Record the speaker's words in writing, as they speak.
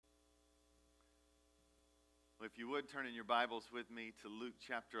Well, if you would turn in your Bibles with me to Luke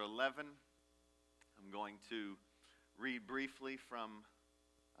chapter 11. I'm going to read briefly from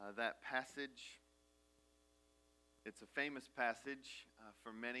that passage. It's a famous passage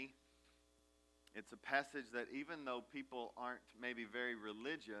for many. It's a passage that even though people aren't maybe very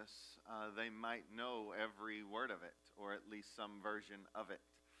religious, they might know every word of it, or at least some version of it.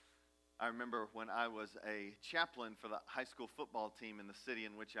 I remember when I was a chaplain for the high school football team in the city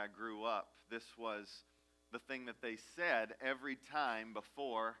in which I grew up, this was the thing that they said every time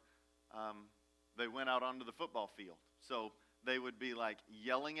before they went out onto the football field. So they would be like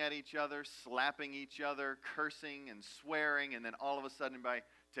yelling at each other, slapping each other, cursing and swearing, and then all of a sudden by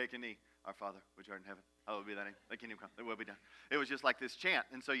take a knee. Our Father, which art in heaven, hallowed be thy name. Thy kingdom come, thy will be done. It was just like this chant,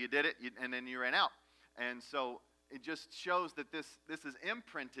 and so you did it, and then you ran out. And so it just shows that this is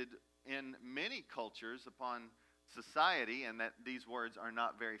imprinted in many cultures upon society, and that these words are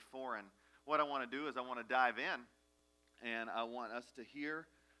not very foreign. What I want to do is I want to dive in, and I want us to hear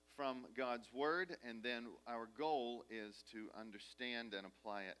from God's Word, and then our goal is to understand and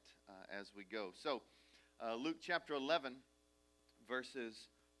apply it as we go. So, Luke chapter 11, verses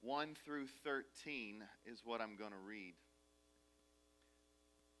 1 through 13 is what I'm going to read.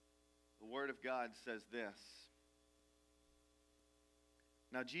 The Word of God says this.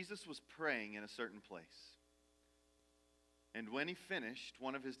 Now Jesus was praying in a certain place. And when he finished,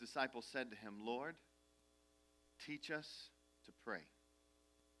 one of his disciples said to him, Lord, teach us to pray,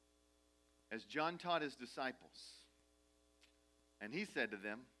 as John taught his disciples. And he said to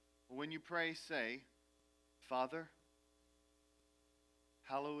them, when you pray, say, Father,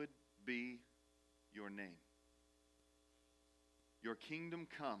 hallowed be your name. Your kingdom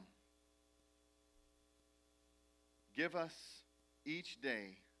come. Give us each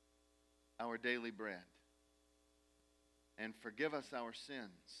day our daily bread. And forgive us our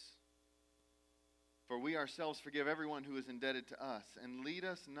sins. For we ourselves forgive everyone who is indebted to us. And lead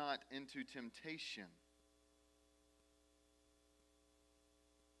us not into temptation.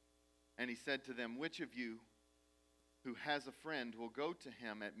 And he said to them, which of you who has a friend will go to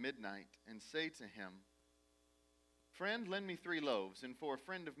him at midnight and say to him, Friend, lend me 3 loaves, and for a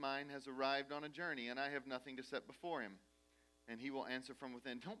friend of mine has arrived on a journey, and I have nothing to set before him. And he will answer from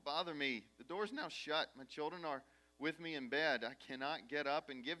within, Don't bother me. The door's now shut. My children are with me in bed. I cannot get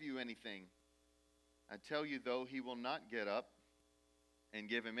up and give you anything. I tell you, though, he will not get up and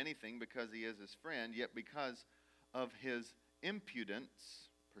give him anything because he is his friend, yet because of his impudence,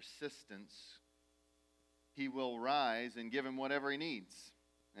 persistence, he will rise and give him whatever he needs.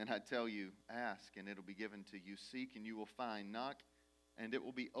 And I tell you, ask, and it'll be given to you. Seek, and you will find. Knock, and it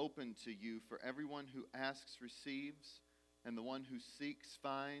will be opened to you. For everyone who asks receives, and the one who seeks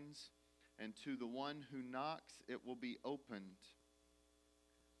finds, and to the one who knocks it will be opened.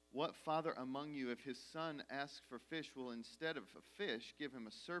 What father among you, if his son asks for fish, will instead of a fish give him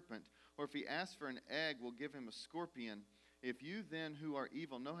a serpent? Or if he asks for an egg, will give him a scorpion? If you then, who are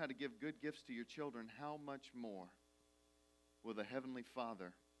evil, know how to give good gifts to your children, how much more will the heavenly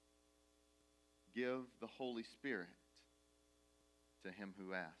Father give the Holy Spirit to him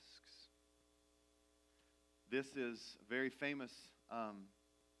who asks? This is a very famous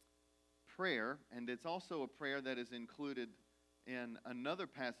prayer, and it's also a prayer that is included in another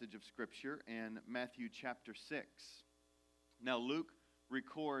passage of Scripture in Matthew chapter 6. Now, Luke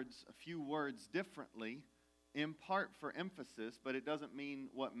records a few words differently, in part for emphasis, but it doesn't mean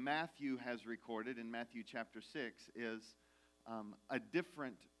what Matthew has recorded in Matthew chapter 6 is a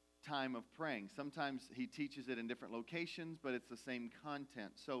different time of praying. Sometimes he teaches it in different locations, but it's the same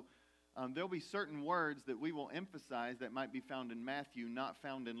content. So there'll be certain words that we will emphasize that might be found in Matthew, not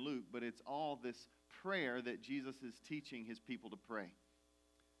found in Luke, but it's all this prayer that Jesus is teaching his people to pray.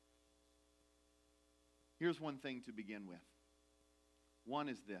 Here's one thing to begin with. One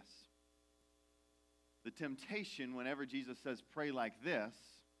is this. The temptation whenever Jesus says pray like this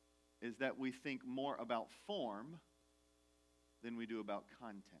is that we think more about form than we do about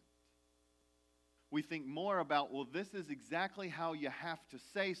content. We think more about, well, this is exactly how you have to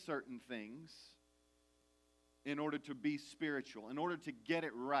say certain things in order to be spiritual, in order to get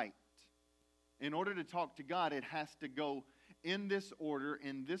it right. In order to talk to God, it has to go in this order,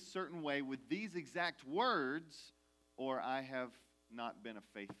 in this certain way, with these exact words, or I have not been a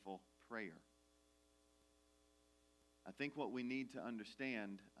faithful prayer. I think what we need to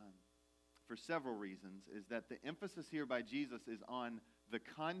understand for several reasons is that the emphasis here by Jesus is on the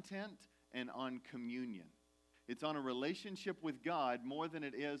content and on communion. It's on a relationship with God more than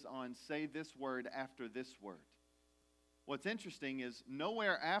it is on say this word after this word. What's interesting is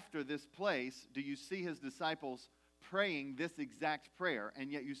nowhere after this place do you see his disciples praying this exact prayer,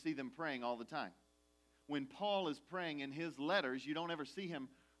 and yet you see them praying all the time. when Paul is praying in his letters, you don't ever see him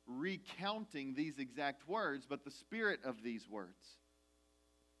recounting these exact words, but the spirit of these words.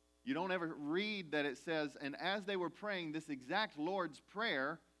 You don't ever read that it says, and as they were praying this exact Lord's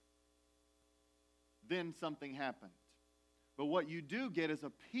Prayer, then something happened. But what you do get is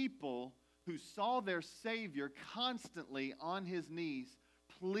a people who saw their Savior constantly on his knees,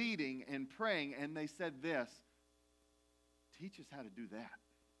 pleading and praying, and they said this, teach us how to do that.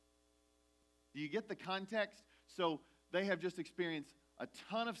 Do you get the context? So they have just experienced a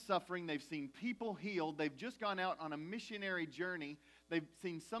ton of suffering. They've seen people healed. They've just gone out on a missionary journey. They've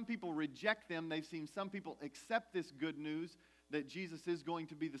seen some people reject them. They've seen some people accept this good news that Jesus is going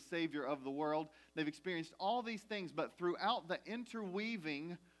to be the Savior of the world. They've experienced all these things, but throughout the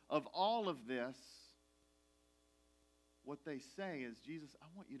interweaving of all of this, what they say is, Jesus, I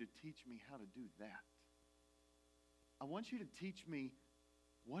want you to teach me how to do that. I want you to teach me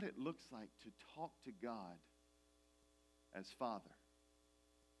what it looks like to talk to God as Father.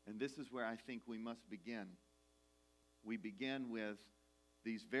 And this is where I think we must begin. We begin with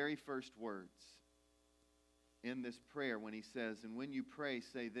these very first words in this prayer when he says, and when you pray,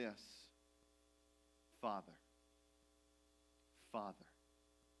 say this, Father. Father.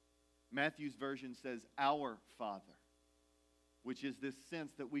 Matthew's version says, our Father, which is this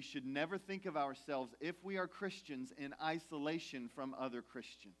sense that we should never think of ourselves, if we are Christians, in isolation from other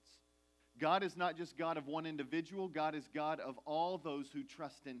Christians. God is not just God of one individual. God is God of all those who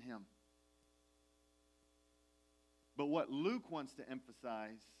trust in him. But what Luke wants to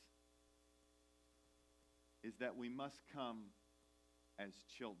emphasize is that we must come as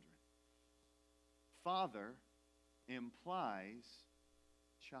children. Father implies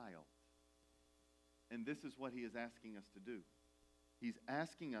child. And this is what he is asking us to do. He's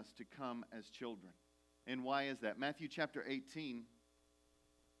asking us to come as children. And why is that? Matthew chapter 18,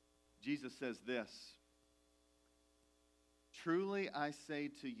 Jesus says this, truly I say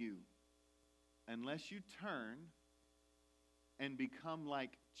to you, unless you turn and become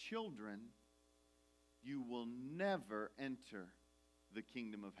like children, you will never enter the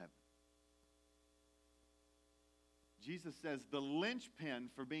kingdom of heaven. Jesus says the linchpin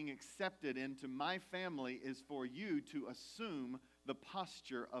for being accepted into my family is for you to assume the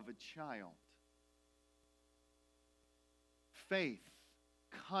posture of a child. Faith,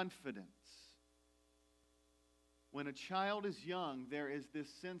 confidence. When a child is young, there is this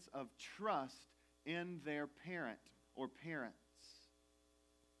sense of trust in their parent or parents.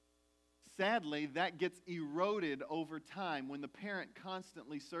 Sadly, that gets eroded over time when the parent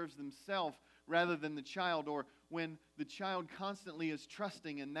constantly serves themselves rather than the child, or when the child constantly is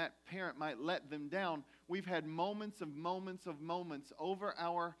trusting and that parent might let them down. We've had moments over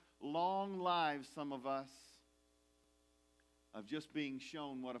our long lives, some of us, of just being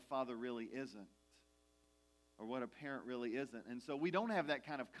shown what a father really isn't, or what a parent really isn't. And so we don't have that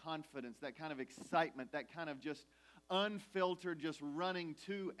kind of confidence, that kind of excitement, that kind of just unfiltered, just running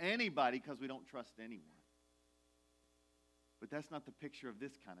to anybody because we don't trust anyone. But that's not the picture of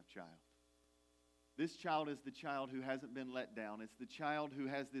this kind of child. This child is the child who hasn't been let down. It's the child who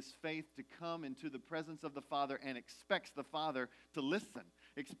has this faith to come into the presence of the Father and expects the Father to listen,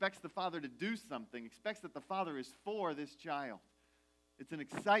 expects the Father to do something, expects that the Father is for this child. It's an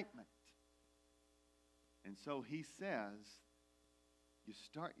excitement. And so he says, you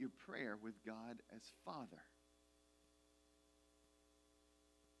start your prayer with God as Father.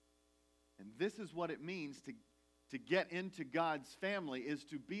 And this is what it means to get into God's family, is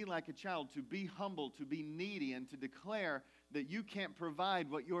to be like a child, to be humble, to be needy, and to declare that you can't provide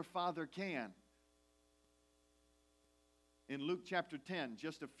what your Father can. In Luke chapter 10,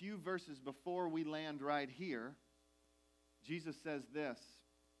 just a few verses before we land right here, Jesus says this,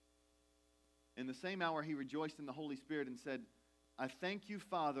 in the same hour he rejoiced in the Holy Spirit and said, I thank you,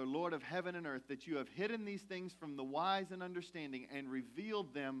 Father, Lord of heaven and earth, that you have hidden these things from the wise and understanding and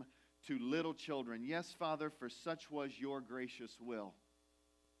revealed them to little children. Yes, Father, for such was your gracious will.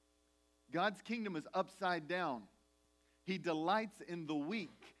 God's kingdom is upside down. He delights in the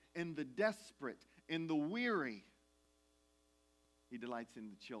weak, in the desperate, in the weary. He delights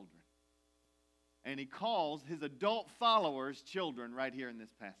in the children. And he calls his adult followers children right here in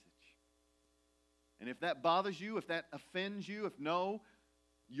this passage. And if that bothers you, if that offends you, if no,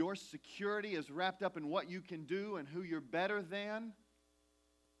 your security is wrapped up in what you can do and who you're better than,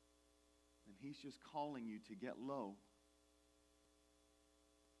 then he's just calling you to get low.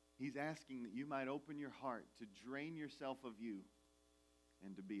 He's asking that you might open your heart to drain yourself of you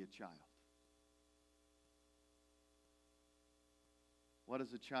and to be a child. What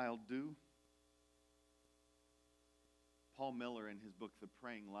does a child do? Paul Miller, in his book, The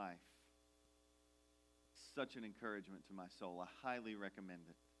Praying Life, such an encouragement to my soul. I highly recommend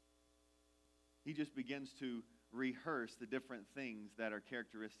it. He just begins to rehearse the different things that are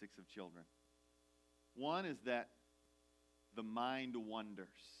characteristics of children. One is that the mind wanders.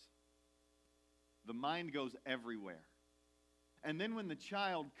 The mind goes everywhere. And then when the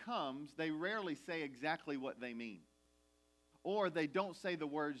child comes, they rarely say exactly what they mean. Or they don't say the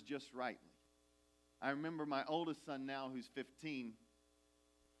words just rightly. I remember my oldest son now, who's 15,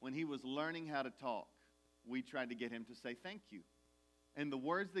 when he was learning how to talk, we tried to get him to say thank you. And the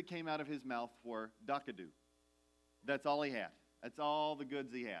words that came out of his mouth were duckadoo. That's all he had. That's all the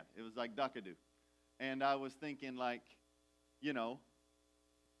goods he had. It was like duckadoo. And I was thinking like, you know,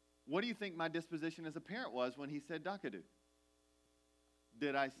 what do you think my disposition as a parent was when he said duckadoo?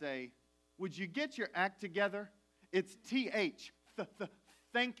 Did I say, would you get your act together? It's T-H,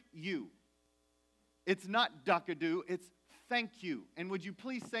 thank you. It's not duckadoo, it's thank you. And would you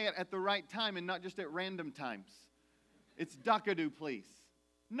please say it at the right time and not just at random times? It's duckadoo, please.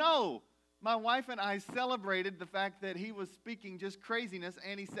 No, my wife and I celebrated the fact that he was speaking just craziness,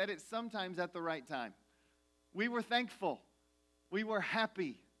 and he said it sometimes at the right time. We were thankful. We were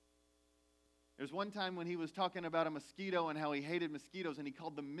happy. There's one time when he was talking about a mosquito and how he hated mosquitoes, and he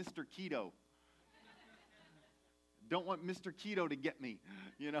called them Mr. Keto. Don't want Mr. Keto to get me.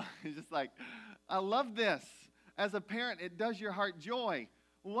 You know, he's just like, I love this. As a parent, it does your heart joy.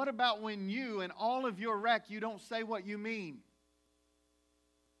 What about when you, in all of your wreck, you don't say what you mean?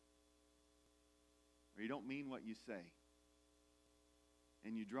 Or you don't mean what you say.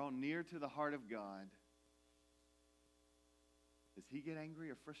 And you draw near to the heart of God. Does he get angry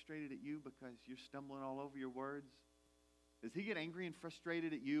or frustrated at you because you're stumbling all over your words? Does he get angry and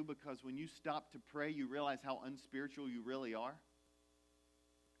frustrated at you because when you stop to pray, you realize how unspiritual you really are?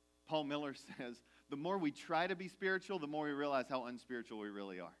 Paul Miller says, the more we try to be spiritual, the more we realize how unspiritual we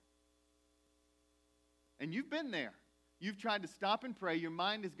really are. And you've been there. You've tried to stop and pray. Your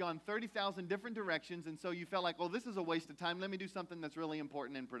mind has gone 30,000 different directions, and so you felt like, well, this is a waste of time. Let me do something that's really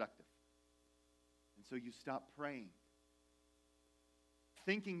important and productive. And so you stop praying,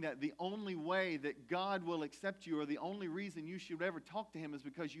 thinking that the only way that God will accept you or the only reason you should ever talk to him is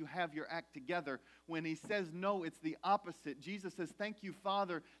because you have your act together. When he says no, it's the opposite. Jesus says, thank you,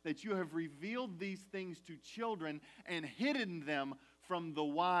 Father, that you have revealed these things to children and hidden them from the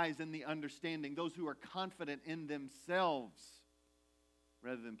wise and the understanding, those who are confident in themselves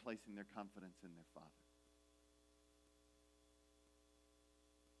rather than placing their confidence in their Father.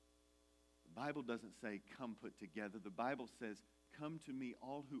 The Bible doesn't say, come put together. The Bible says, come to me,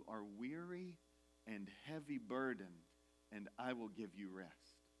 all who are weary and heavy burdened, and I will give you rest.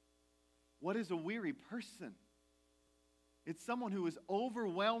 What is a weary person? It's someone who is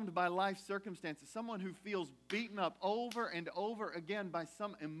overwhelmed by life circumstances, someone who feels beaten up over and over again by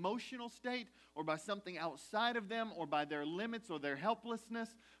some emotional state or by something outside of them or by their limits or their helplessness,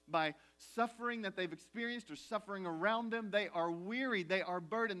 by suffering that they've experienced or suffering around them. They are weary. They are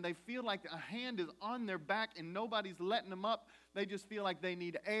burdened. They feel like a hand is on their back and nobody's letting them up. They just feel like they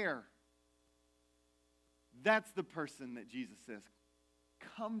need air. That's the person that Jesus says,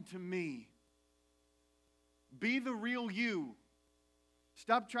 come to me. Be the real you.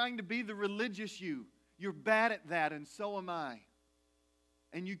 Stop trying to be the religious you. You're bad at that, and so am I.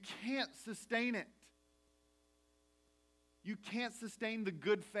 And you can't sustain it. You can't sustain the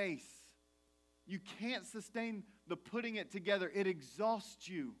good face. You can't sustain the putting it together. It exhausts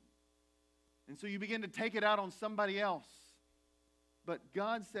you. And so you begin to take it out on somebody else. But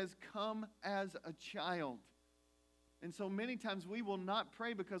God says, come as a child. And so many times we will not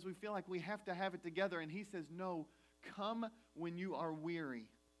pray because we feel like we have to have it together. And he says, no, come when you are weary.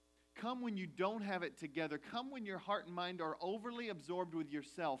 Come when you don't have it together. Come when your heart and mind are overly absorbed with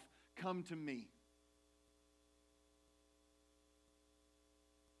yourself. Come to me.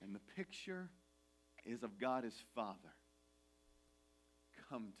 And the picture is of God as Father.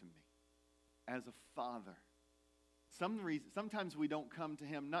 Come to me as a Father. Sometimes we don't come to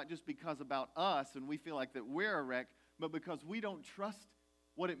him not just because about us and we feel like that we're a wreck, but because we don't trust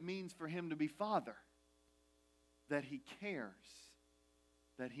what it means for him to be Father. That he cares,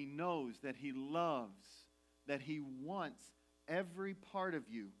 that he knows, that he loves, that he wants every part of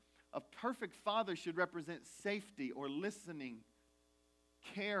you. A perfect father should represent safety or listening,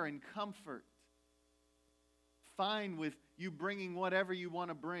 care and comfort. Fine with you bringing whatever you want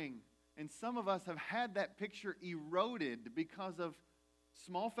to bring. And some of us have had that picture eroded because of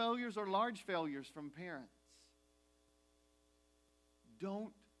small failures or large failures from parents.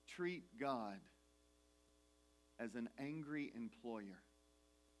 Don't treat God as an angry employer.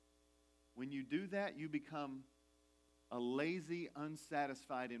 When you do that, you become a lazy,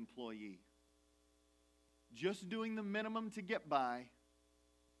 unsatisfied employee. just doing the minimum to get by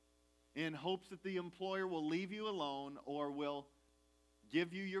in hopes that the employer will leave you alone or will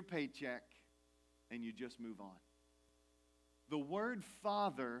give you your paycheck and you just move on. The word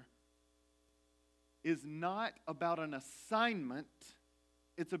Father is not about an assignment,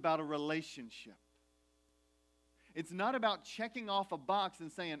 it's about a relationship. It's not about checking off a box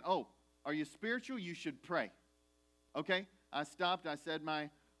and saying, oh, are you spiritual? You should pray. Okay? I stopped, I said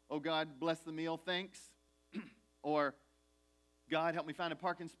oh God, bless the meal, thanks. Or, God, help me find a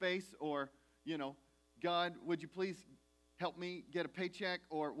parking space. Or, God, would you please help me get a paycheck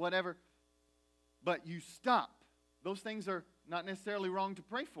or whatever. But you stop. Those things are not necessarily wrong to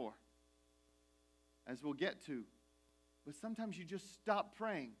pray for, as we'll get to. But sometimes you just stop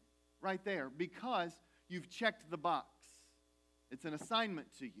praying right there because you've checked the box. It's an assignment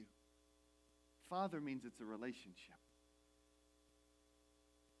to you. Father means it's a relationship.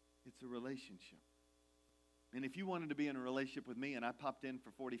 It's a relationship. And if you wanted to be in a relationship with me and I popped in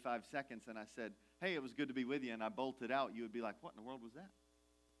for 45 seconds and I said, hey, it was good to be with you, and I bolted out, you would be like, what in the world was that?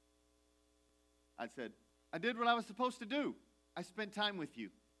 I said, I did what I was supposed to do. I spent time with you.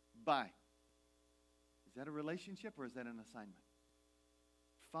 Bye. Is that a relationship or is that an assignment?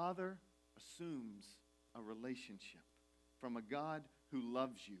 Father assumes a relationship from a God who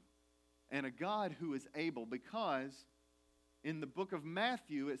loves you and a God who is able, because in the book of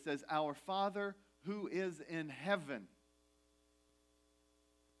Matthew it says, our Father who is in heaven.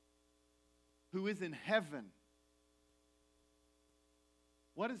 Who is in heaven.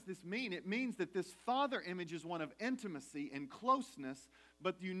 What does this mean? It means that this Father image is one of intimacy and closeness,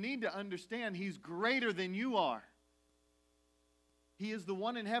 but you need to understand He's greater than you are. He is the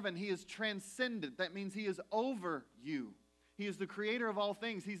one in heaven. He is transcendent. That means He is over you. He is the creator of all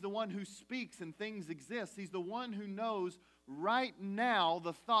things. He's the one who speaks and things exist. He's the one who knows right now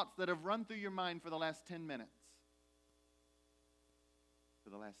the thoughts that have run through your mind for the last 10 minutes,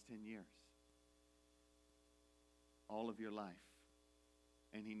 for the last 10 years, all of your life.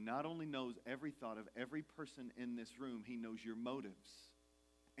 And He not only knows every thought of every person in this room, He knows your motives,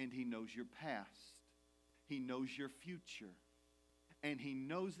 and He knows your past. He knows your future. And He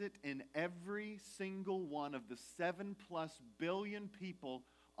knows it in every single one of the 7+ billion people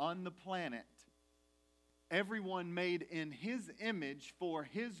on the planet. Everyone made in His image for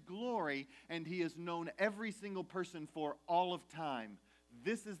His glory, and He has known every single person for all of time.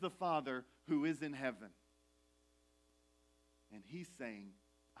 This is the Father who is in heaven. And He's saying,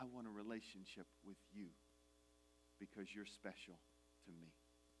 I want a relationship with you because you're special to me.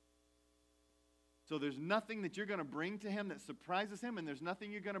 So there's nothing that you're going to bring to Him that surprises Him, and there's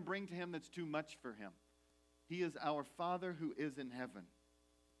nothing you're going to bring to Him that's too much for Him. He is our Father who is in heaven.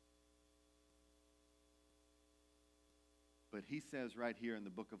 But He says right here in the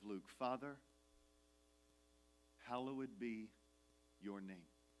book of Luke, Father, hallowed be your name.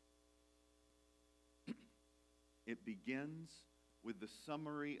 It begins with the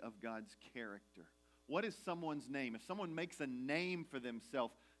summary of God's character. What is someone's name? If someone makes a name for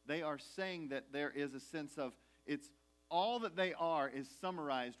themselves, they are saying that there is a sense of, it's all that they are is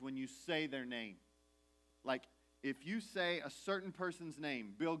summarized when you say their name. Like, if you say a certain person's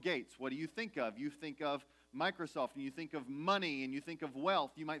name, Bill Gates, what do you think of? You think of Microsoft, and you think of money, and you think of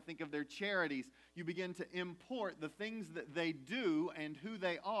wealth. You might think of their charities. You begin to import the things that they do and who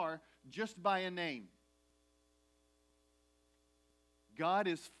they are just by a name. God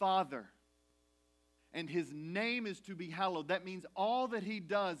is Father, and His name is to be hallowed. That means all that He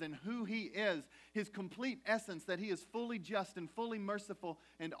does and who He is, His complete essence, that He is fully just and fully merciful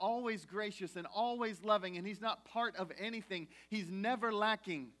and always gracious and always loving, and He's not part of anything. He's never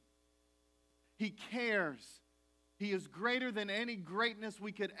lacking. He cares. He is greater than any greatness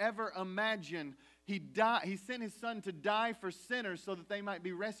we could ever imagine. He sent His Son to die for sinners so that they might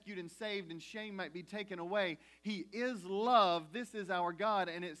be rescued and saved and shame might be taken away. He is love. This is our God.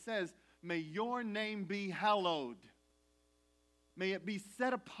 And it says, may your name be hallowed. May it be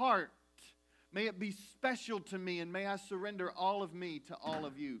set apart. May it be special to me, and may I surrender all of me to all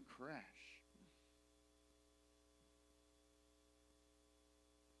of you. Crash.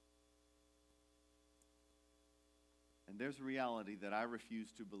 And there's a reality that I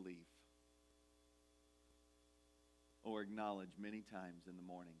refuse to believe or acknowledge many times in the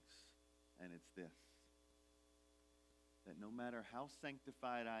mornings, and it's this: that no matter how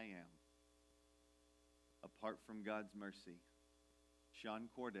sanctified I am, apart from God's mercy, Sean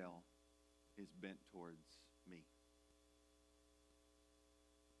Cordell is bent towards me.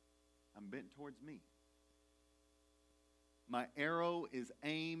 I'm bent towards me. My arrow is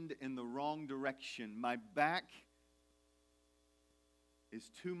aimed in the wrong direction. My back is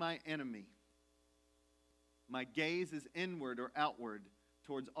to my enemy. My gaze is inward or outward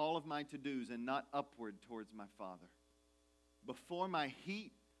towards all of my to-dos and not upward towards my Father. Before my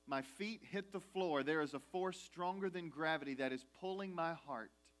feet hit the floor, there is a force stronger than gravity that is pulling my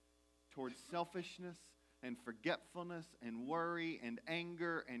heart towards selfishness and forgetfulness and worry and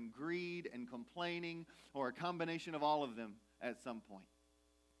anger and greed and complaining, or a combination of all of them at some point.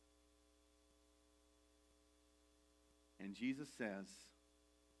 And Jesus says,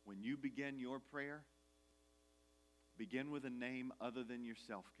 when you begin your prayer, begin with a name other than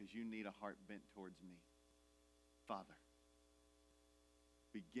yourself, because you need a heart bent towards me. Father.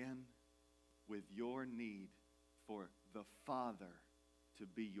 Begin with your need for the Father to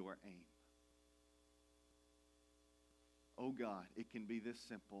be your aim. Oh God, it can be this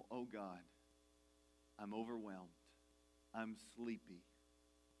simple. Oh God, I'm overwhelmed. I'm sleepy.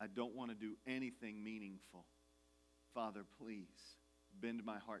 I don't want to do anything meaningful. Father, please bend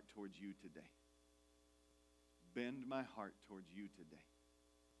my heart towards you today. Bend my heart towards you today.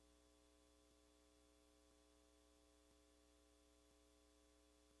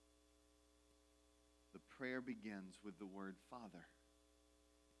 The prayer begins with the word Father,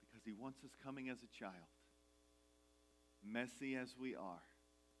 because he wants us coming as a child, messy as we are,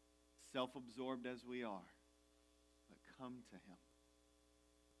 self-absorbed as we are, but come to him.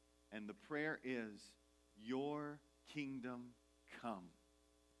 And the prayer is, your kingdom come.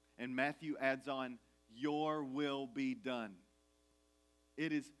 And Matthew adds on, your will be done.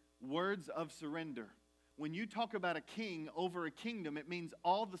 It is words of surrender. When you talk about a king over a kingdom, it means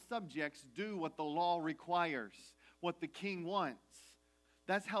all the subjects do what the law requires, what the king wants.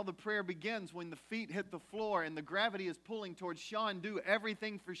 That's how the prayer begins. When the feet hit the floor and the gravity is pulling towards Sean, do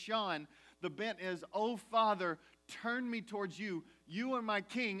everything for Sean. The bent is, oh Father, turn me towards you. You are my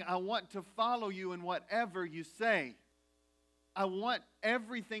king. I want to follow you in whatever you say. I want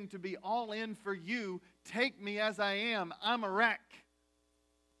everything to be all in for you. Take me as I am. I'm a wreck.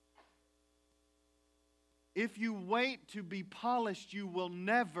 If you wait to be polished, you will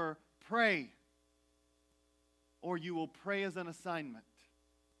never pray. Or you will pray as an assignment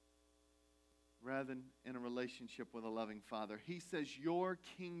rather than in a relationship with a loving Father. He says, your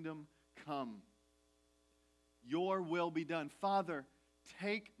kingdom come. Your will be done. Father,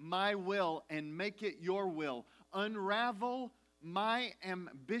 take my will and make it your will. Unravel my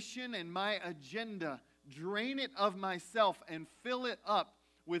ambition and my agenda. Drain it of myself and fill it up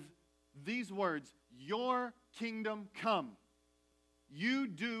with these words, your kingdom come. You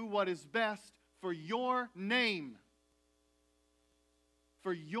do what is best for your name.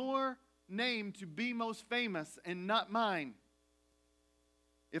 For your name to be most famous and not mine.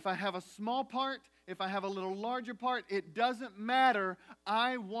 If I have a small part, if I have a little larger part, it doesn't matter.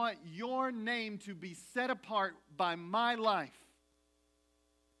 I want your name to be set apart by my life.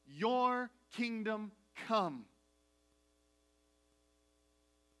 Your kingdom come.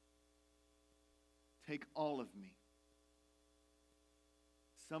 Take all of me.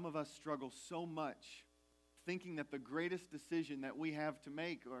 Some of us struggle so much thinking that the greatest decision that we have to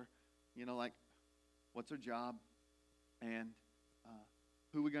make, or, like, what's our job, and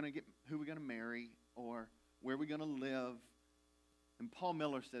who we're going to marry, or where we're going to live. And Paul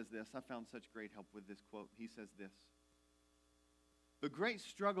Miller says this. I found such great help with this quote. He says this: the great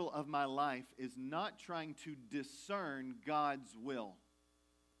struggle of my life is not trying to discern God's will.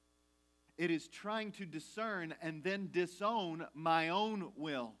 It is trying to discern and then disown my own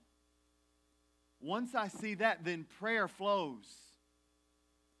will. Once I see that, then prayer flows.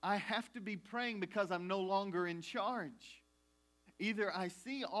 I have to be praying because I'm no longer in charge. Either I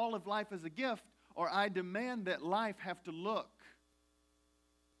see all of life as a gift, or I demand that life have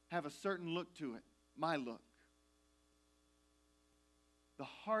a certain look to it, my look. The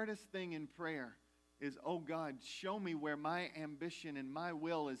hardest thing in prayer is, oh God, show me where my ambition and my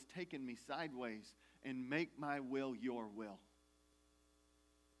will is taking me sideways, and make my will your will.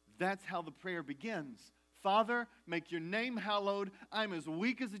 That's how the prayer begins. Father, make your name hallowed. I'm as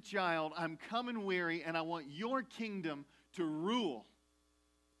weak as a child. I'm coming weary, and I want your kingdom to rule.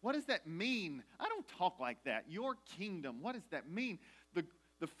 What does that mean? I don't talk like that. Your kingdom, what does that mean?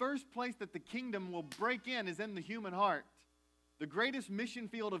 The first place that the kingdom will break in is in the human heart. The greatest mission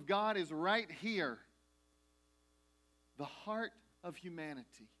field of God is right here. The heart of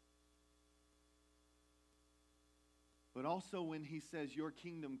humanity. But also when he says, your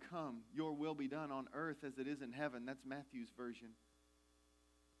kingdom come, your will be done on earth as it is in heaven. That's Matthew's version.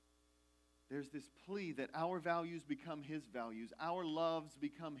 There's this plea that our values become his values. Our loves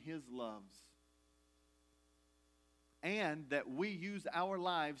become his loves. And that we use our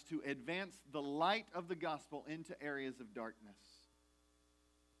lives to advance the light of the gospel into areas of darkness.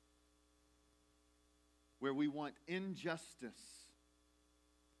 where we want injustice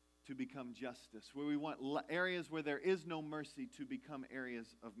to become justice, where we want areas where there is no mercy to become areas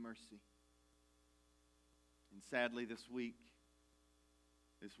of mercy. And sadly, this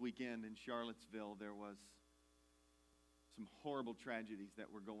weekend in Charlottesville, there was some horrible tragedies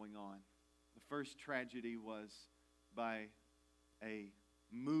that were going on. The first tragedy was by a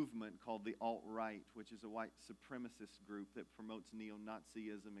movement called the alt-right, which is a white supremacist group that promotes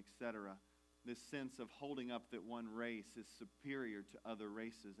neo-Nazism, etc. This sense of holding up that one race is superior to other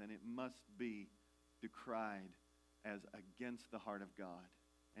races, and it must be decried as against the heart of God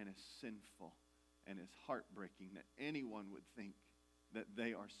and as sinful and as heartbreaking that anyone would think that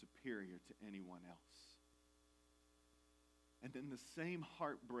they are superior to anyone else. And then the same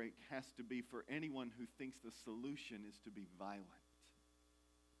heartbreak has to be for anyone who thinks the solution is to be violent.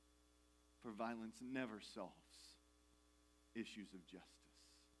 For violence never solves issues of justice.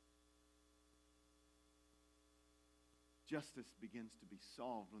 Justice begins to be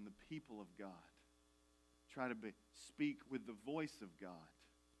solved when the people of God try to speak with the voice of God.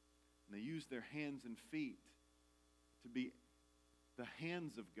 And they use their hands and feet to be the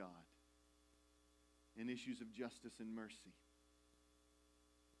hands of God in issues of justice and mercy.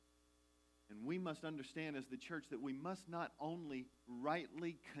 And we must understand as the church that we must not only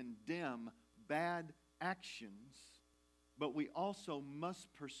rightly condemn bad actions, but we also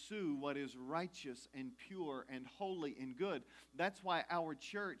must pursue what is righteous and pure and holy and good. That's why our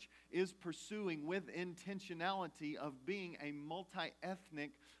church is pursuing with intentionality of being a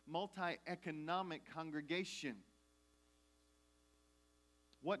multi-ethnic, multi-economic congregation.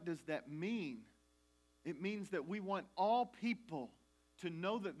 What does that mean? It means that we want all people to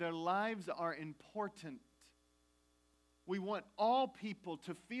know that their lives are important. We want all people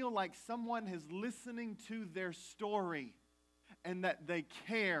to feel like someone is listening to their story and that they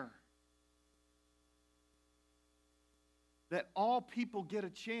care. That all people get a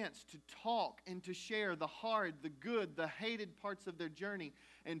chance to talk and to share the hard, the good, the hated parts of their journey,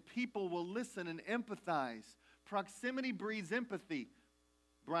 and people will listen and empathize. Proximity breeds empathy,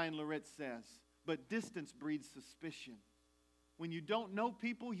 Brian Loritz says, but distance breeds suspicion. When you don't know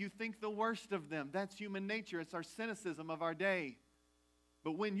people, you think the worst of them. That's human nature. It's our cynicism of our day.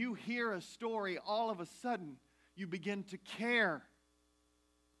 But when you hear a story, all of a sudden, you begin to care.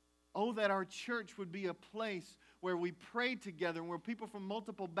 Oh, that our church would be a place where we pray together and where people from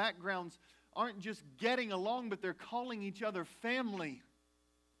multiple backgrounds aren't just getting along, but they're calling each other family.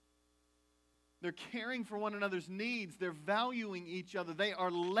 They're caring for one another's needs. They're valuing each other. They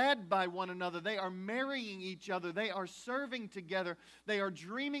are led by one another. They are marrying each other. They are serving together. They are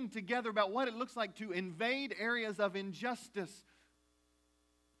dreaming together about what it looks like to invade areas of injustice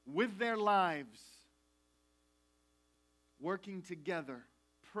with their lives. Working together,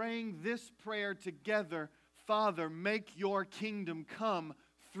 praying this prayer together, Father, make your kingdom come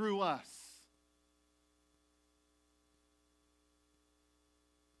through us.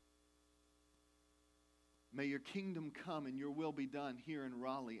 May your kingdom come and your will be done here in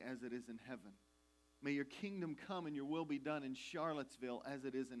Raleigh as it is in heaven. May your kingdom come and your will be done in Charlottesville as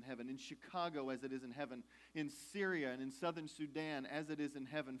it is in heaven, in Chicago as it is in heaven, in Syria and in southern Sudan as it is in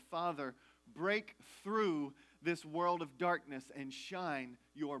heaven. Father, break through this world of darkness and shine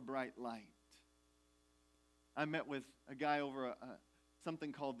your bright light. I met with a guy over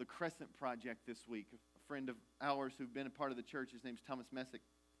something called the Crescent Project this week, a friend of ours who's been a part of the church. His name's Thomas Messick.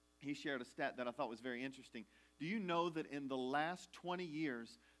 He shared a stat that I thought was very interesting. Do you know that in the last 20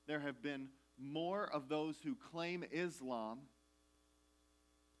 years, there have been more of those who claim Islam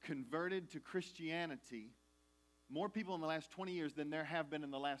converted to Christianity, more people in the last 20 years than there have been in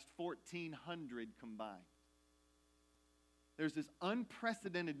the last 1,400 combined? There's this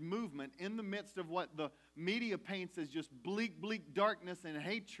unprecedented movement in the midst of what the media paints as just bleak, bleak darkness and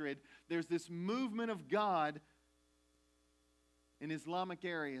hatred. There's this movement of God in Islamic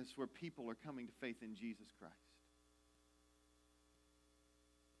areas where people are coming to faith in Jesus Christ.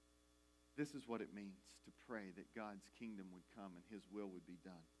 This is what it means to pray that God's kingdom would come and His will would be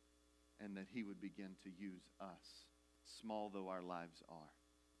done, and that He would begin to use us, small though our lives are.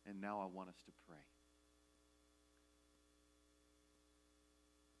 And now I want us to pray.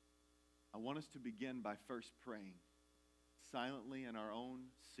 I want us to begin by first praying silently in our own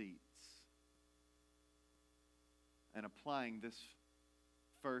seats and applying this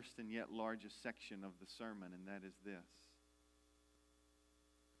first and yet largest section of the sermon, and that is this.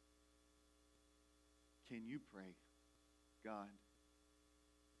 Can you pray, God,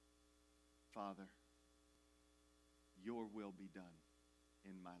 Father, your will be done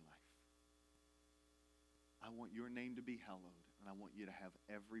in my life. I want your name to be hallowed, and I want you to have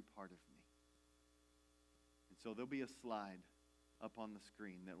every part of me. So there'll be a slide up on the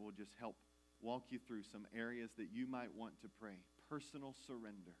screen that will just help walk you through some areas that you might want to pray. Personal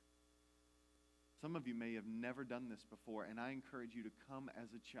surrender. Some of you may have never done this before, and I encourage you to come as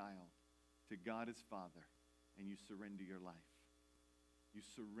a child to God as Father, and you surrender your life. You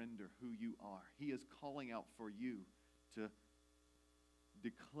surrender who you are. He is calling out for you to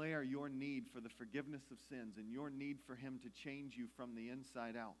declare your need for the forgiveness of sins and your need for Him to change you from the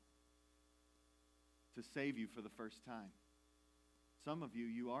inside out, to save you for the first time. Some of you,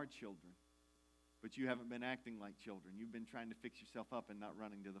 you are children, but you haven't been acting like children. You've been trying to fix yourself up and not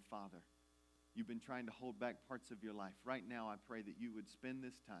running to the Father. You've been trying to hold back parts of your life. Right now, I pray that you would spend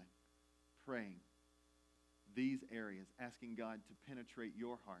this time praying these areas, asking God to penetrate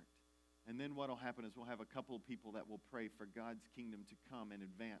your heart. And then what will happen is we'll have a couple of people that will pray for God's kingdom to come and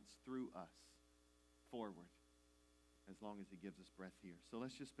advance through us forward as long as He gives us breath here. So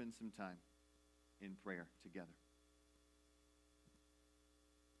let's just spend some time in prayer together.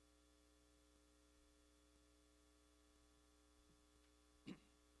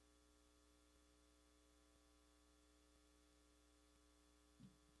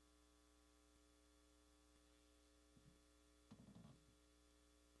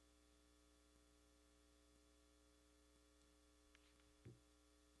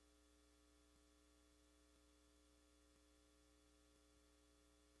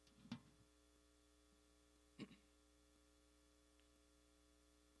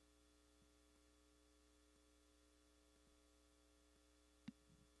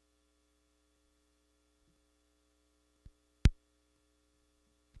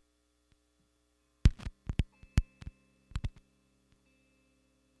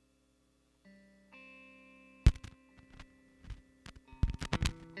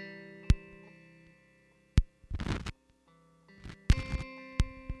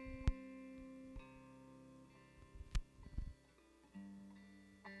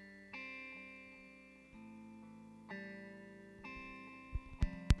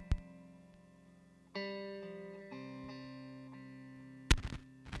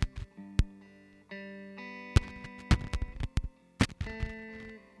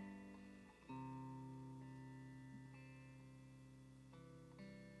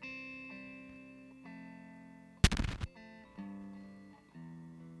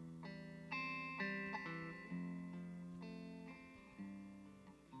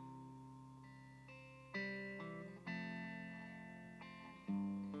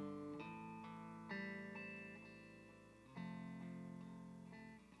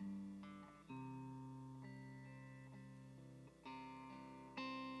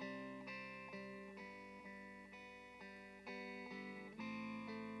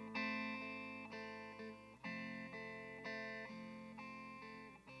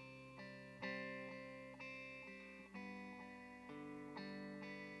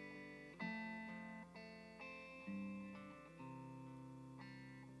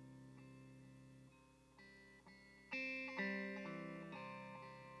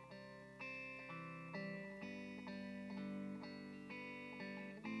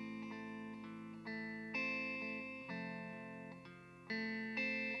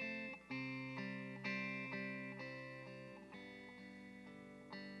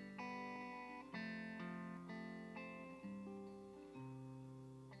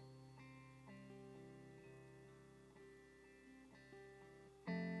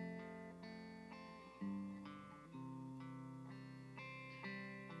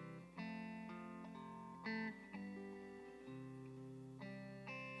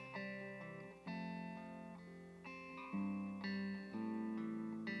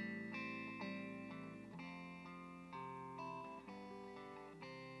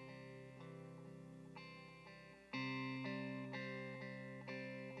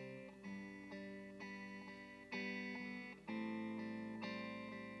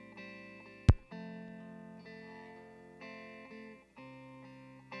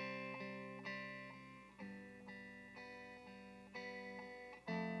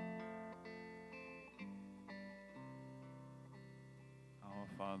 Our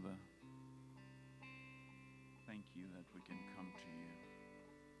Father, thank you that we can come to you.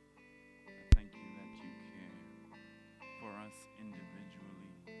 Thank you that you care for us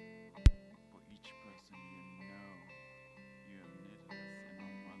individually, for each person you know. You have knitted us in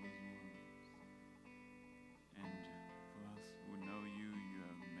our mother's wombs. And for us who know you, you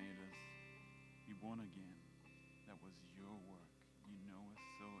have made us be born again. That was your work. You know us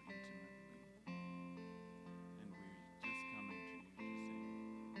so intimately. And we're just coming to you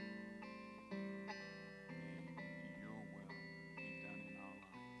to say, may your will be done in our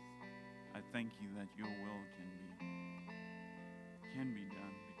lives. I thank you that your will can be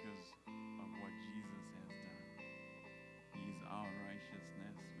done because of what Jesus has done. He's our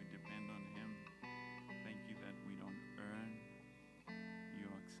righteousness. We depend on him. Thank you that we don't earn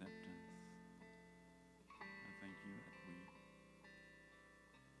your acceptance. I thank you that we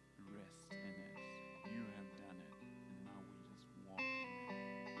rest in it. You have done it, and now we just walk in it.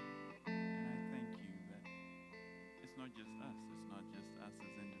 And I thank you that it's not just us. It's not just us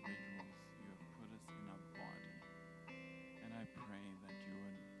as individuals. You have put us in a body. And I pray that you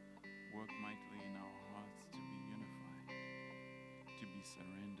would work mightily in our hearts to be unified, to be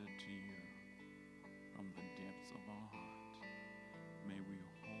surrendered to you from the depths of our heart. May we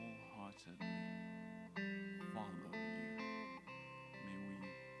wholeheartedly follow you. May we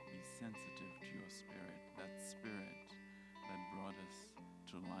be sensitive to your spirit that brought us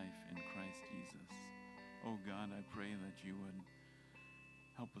to life in Christ Jesus. Oh God, I pray that you would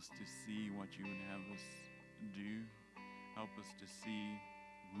help us to see what you would have us do. Help us to see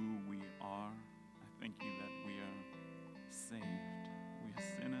who we are. I thank you that we are saved. We are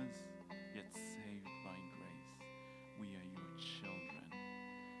sinners, yet saved by grace. We are your children.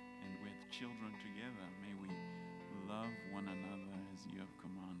 And with children together, may we love one another as you have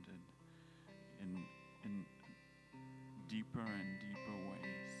commanded in deeper and deeper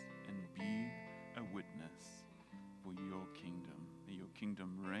ways, and be a witness for your kingdom. May your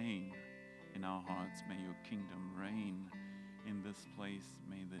kingdom reign in our hearts. May your kingdom reign in this place.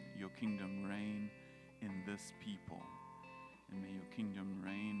 May your kingdom reign in this people. And may your kingdom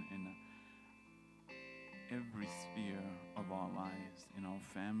reign in every sphere of our lives, in our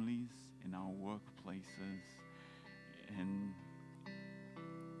families, in our workplaces, in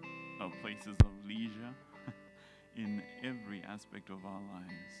our places of leisure, in every aspect of our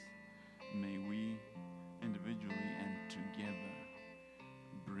lives. May we individually and together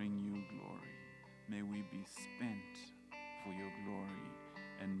bring you glory. May we be spent for your glory,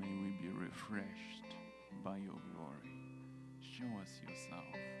 and may we be refreshed by your glory. Show us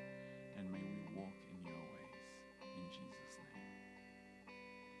yourself, and may we walk in your ways. In Jesus' name.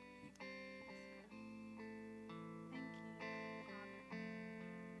 Thank you, Father.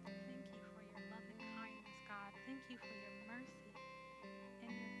 Thank you for your loving kindness, God. Thank you for your mercy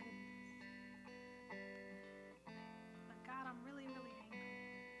and your goodness. But God, I'm really, really angry.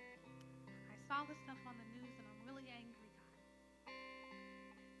 I saw this stuff on the news and I'm really angry, God.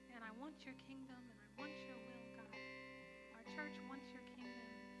 And I want your kingdom and I want your will, God. Our church wants your kingdom,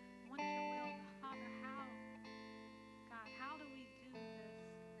 wants your will. Father, how? God, how do we do this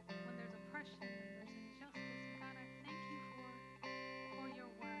when there's oppression and there's injustice? God, I thank you for your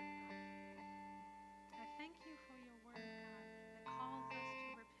word, God. I thank you for your word, God, that calls us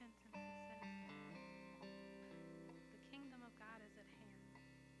to repentance and sin. The kingdom of God is at hand.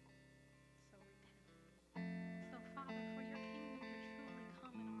 So repent. So, Father, for your kingdom to truly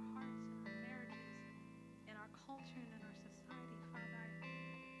come in our hearts and our marriages, in our culture and in our society, Father,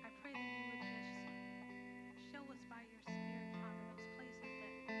 I pray that you would just show us by your Spirit, Father, those places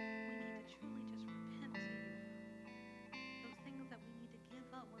that we need to truly just repent to you. Those things that we need to give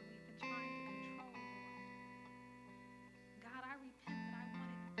up where we've been trying to control, Lord. God, I repent that I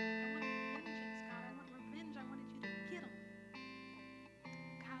wanted vengeance, God. I want revenge. I wanted you to get them.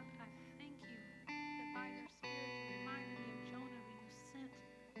 God, but I thank you that by your Spirit you reminded me of Jonah, who you sent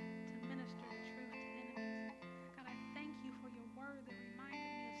to minister the truth to enemies. God, I thank you for your word that reminded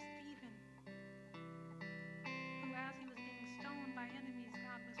me of Stephen, who as he was being stoned by enemies,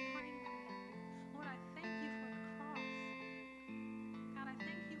 God, was praying for them. Lord, I thank you for the cross. God, I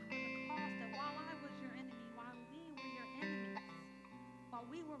thank you for the cross, that while I was your enemy, while we were your enemies, while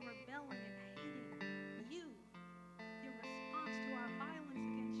we were rebelling and hating you, your response to our violence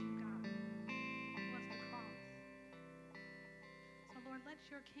against you, God, was the cross. So Lord, let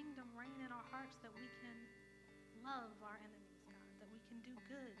your kingdom reign in our hearts, that we can love our enemies, God, that we can do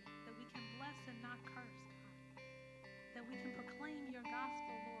good, that we can bless and not curse, God, that we can proclaim your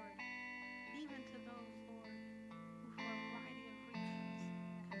gospel, Lord, even to those, Lord, who for a variety of reasons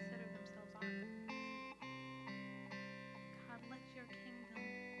consider themselves our enemies. God, let your kingdom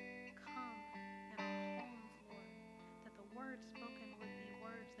come in our homes, Lord, that the words spoken would be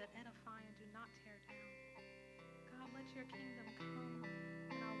words that edify and do not tear down. God, let your kingdom come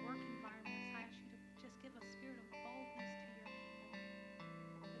in our work environments. I ask you to just give a spirit of boldness to your people,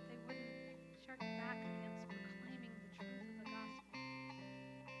 that they wouldn't shirk back against proclaiming the truth of the gospel.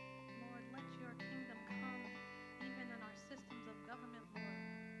 Lord, let your kingdom come even in our systems of government, Lord.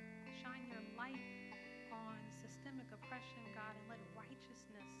 Shine your light on systemic oppression, God, and let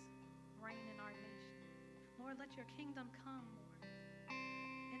righteousness reign in our nation. Lord, let your kingdom come, Lord,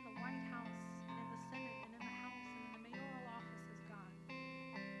 in the White House,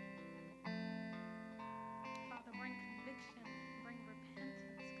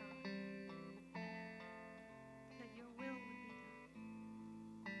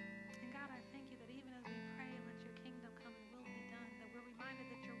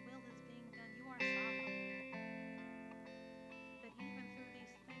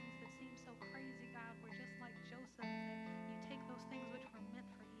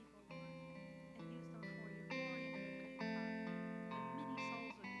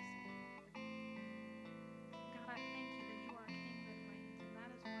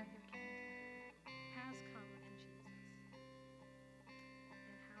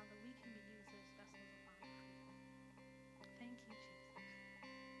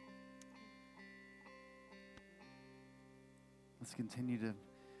 Let's continue to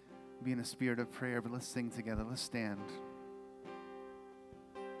be in a spirit of prayer, but let's sing together. Let's stand.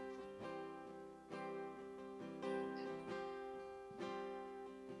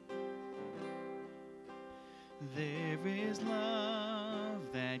 There is love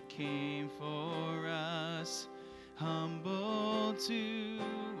that came for us, humble to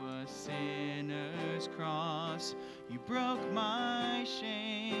a sinner's cross. You broke my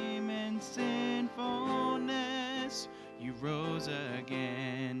shame and sinfulness. You rose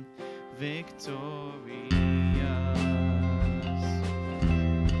again, victorious.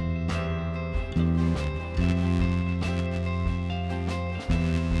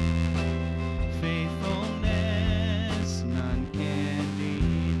 Faithfulness none can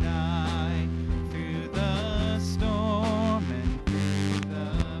deny. Through the storm and through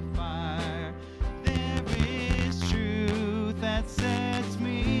the fire, there is truth that sets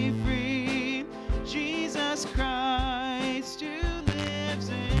me free. Jesus Christ, who lives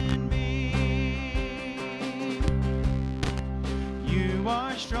in me. You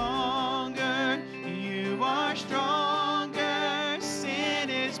are stronger, you are stronger. Sin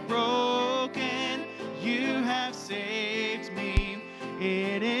is broken, you have saved me.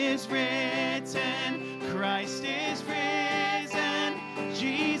 It is written, Christ is risen.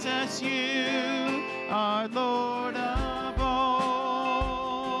 Jesus, you are Lord of all.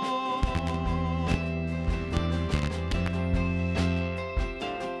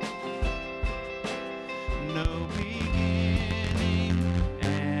 No beginning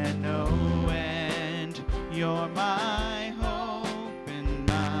and no end. You're my hope and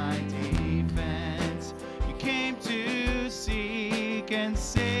my defense. You came to seek and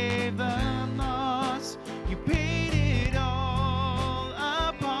save the lost. You paid it all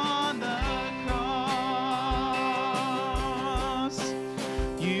upon the cross.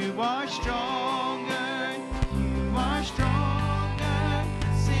 You are stronger, you are stronger.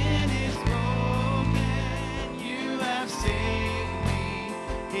 Sin is broken, you have saved me.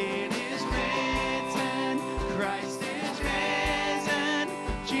 It is written, Christ is risen.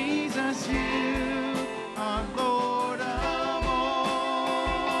 Jesus, you are Lord of all.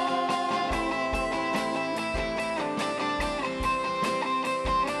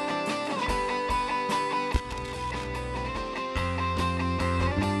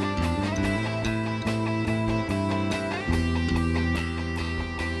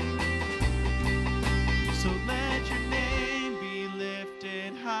 So let your name be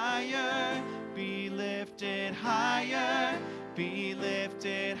lifted higher, be lifted higher, be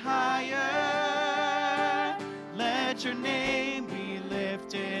lifted higher. Let your name be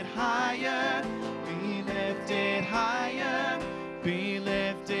lifted higher, be lifted higher, be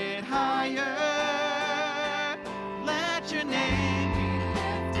lifted higher. Let your name be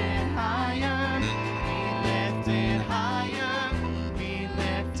lifted higher, be lifted higher, be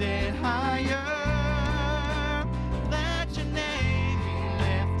lifted higher. Let your name be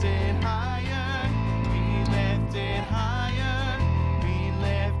lifted higher, be lifted higher, be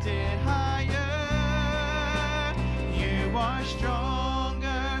lifted higher. You are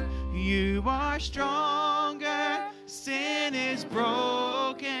stronger, you are stronger. Sin is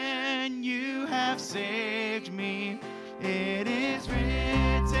broken, you have saved me. It is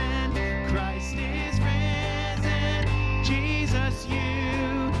written, Christ is risen. Jesus,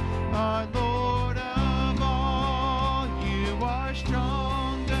 you are Lord of all. You are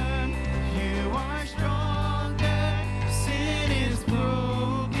stronger, you are stronger. Sin is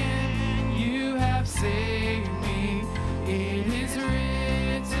broken, you have saved me. It is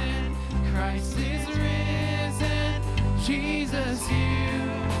written, Christ is risen. Jesus,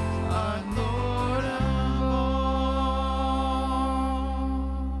 you are Lord of all.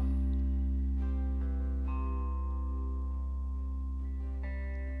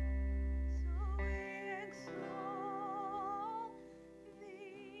 So we exalt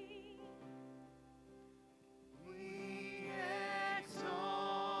thee. We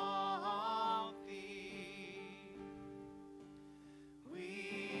exalt thee. We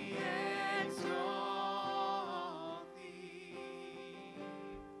exalt thee.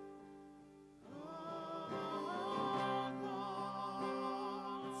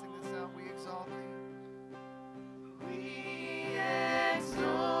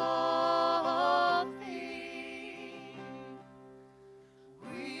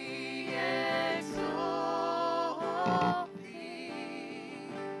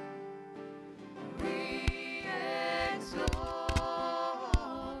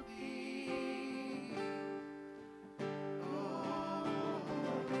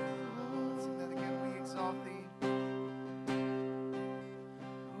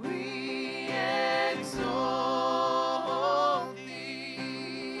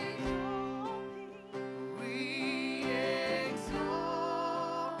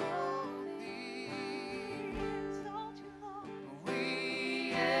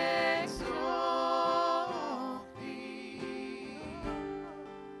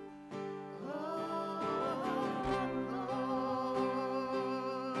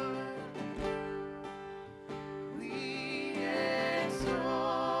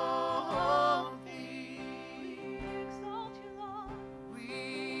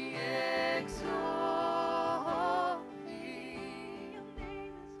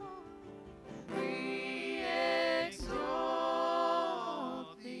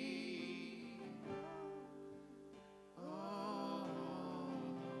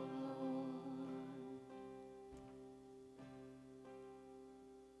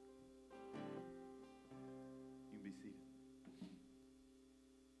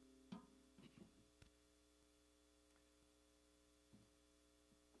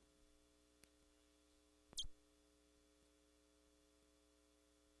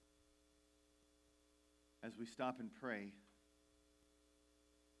 as we stop and pray,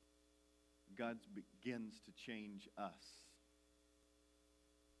 God begins to change us.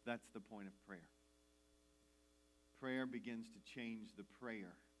 That's the point of prayer. Prayer begins to change the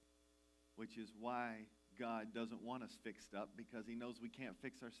prayer, which is why God doesn't want us fixed up, because he knows we can't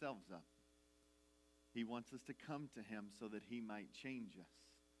fix ourselves up. He wants us to come to him so that he might change us.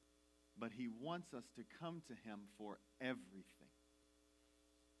 But he wants us to come to him for everything.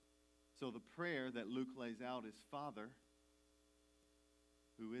 So the prayer that Luke lays out is, Father,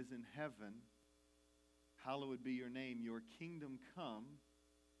 who is in heaven, hallowed be your name. Your kingdom come.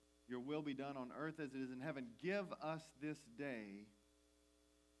 Your will be done on earth as it is in heaven. Give us this day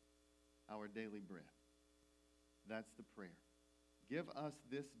our daily bread. That's the prayer. Give us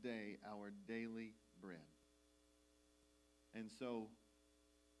this day our daily bread. And so,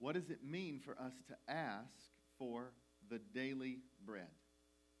 what does it mean for us to ask for the daily bread?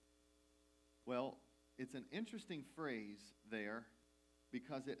 Well, it's an interesting phrase there,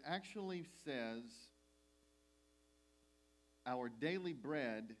 because it actually says, our daily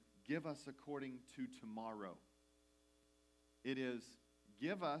bread, give us according to tomorrow. It is,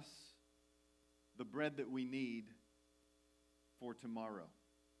 give us the bread that we need for tomorrow.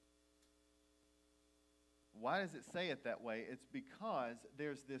 Why does it say it that way? It's because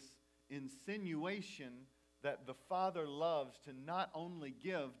there's this insinuation that the Father loves to not only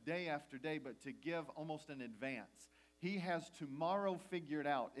give day after day, but to give almost in advance. He has tomorrow figured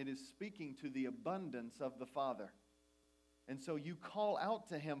out. It is speaking to the abundance of the Father. And so you call out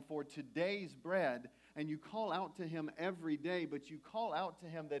to him for today's bread, and you call out to him every day, but you call out to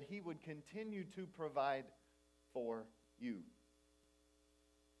him that he would continue to provide for you.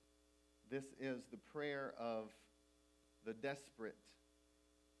 This is the prayer of the desperate,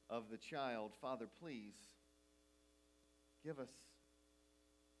 of the child. Father, please, give us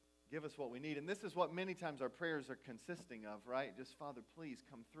what we need. And this is what many times our prayers are consisting of, right? Just, Father, please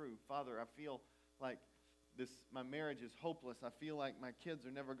come through. Father, I feel like my marriage is hopeless. I feel like my kids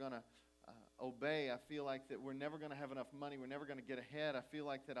are never going to obey. I feel like that we're never going to have enough money. We're never going to get ahead. I feel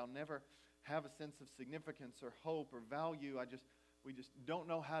like that I'll never have a sense of significance or hope or value. We just don't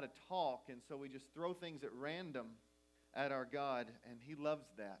know how to talk, and so we just throw things at random at our God, and he loves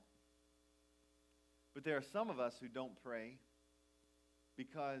that. But there are some of us who don't pray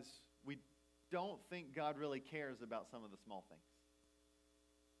because we don't think God really cares about some of the small things.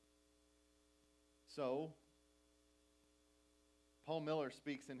 So, Paul Miller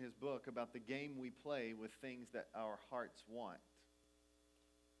speaks in his book about the game we play with things that our hearts want.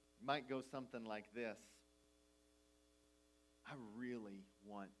 It might go something like this. I really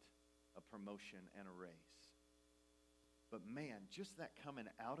want a promotion and a raise. But man, just that coming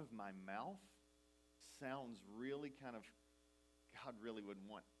out of my mouth sounds really kind of, God really wouldn't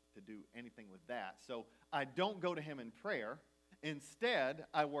want to do anything with that. So I don't go to him in prayer. Instead,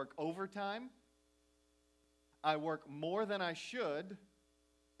 I work overtime. I work more than I should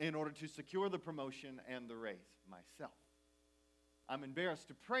in order to secure the promotion and the raise myself. I'm embarrassed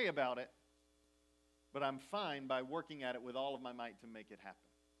to pray about it, but I'm fine by working at it with all of my might to make it happen.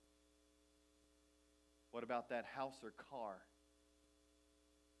 What about that house or car?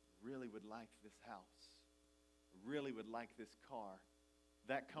 Really would like this house. Really would like this car.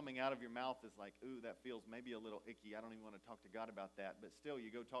 That coming out of your mouth is like, ooh, that feels maybe a little icky. I don't even want to talk to God about that. But still,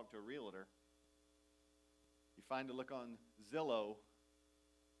 you go talk to a realtor. You find a look on Zillow.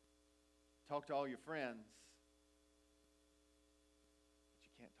 Talk to all your friends. But you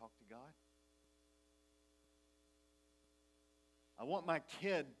can't talk to God. I want my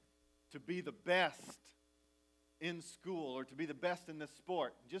kid to be the best in school or to be the best in this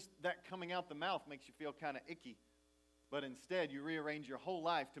sport. Just that coming out the mouth makes you feel kind of icky. But instead, you rearrange your whole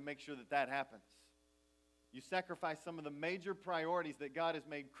life to make sure that happens. You sacrifice some of the major priorities that God has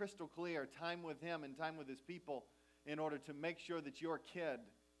made crystal clear, time with him and time with his people, in order to make sure that your kid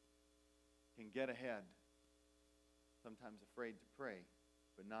can get ahead. Sometimes afraid to pray,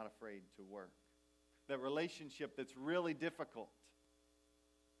 but not afraid to work. That relationship that's really difficult.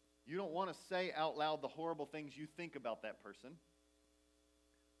 You don't want to say out loud the horrible things you think about that person,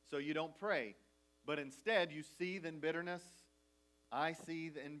 so you don't pray. But instead, you seethe in bitterness. I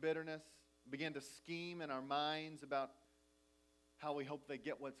seethe in bitterness. Begin to scheme in our minds about how we hope they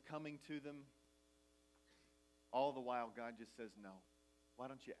get what's coming to them. All the while, God just says, no. Why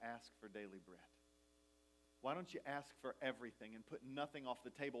don't you ask for daily bread? Why don't you ask for everything and put nothing off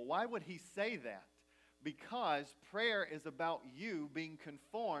the table? Why would he say that? Because prayer is about you being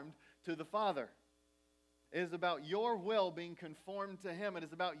conformed to the Father. It is about your will being conformed to him. It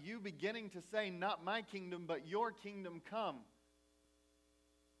is about you beginning to say, not my kingdom, but your kingdom come.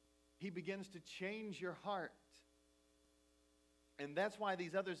 He begins to change your heart. And that's why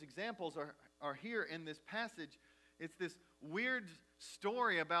these other examples are here in this passage. It's this weird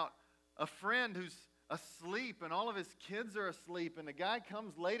story about a friend who's asleep and all of his kids are asleep, and a guy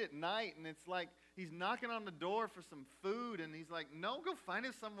comes late at night, and it's like he's knocking on the door for some food, and he's like, no, go find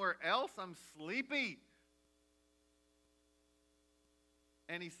it somewhere else. I'm sleepy.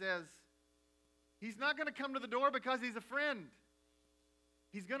 And he says, he's not going to come to the door because he's a friend.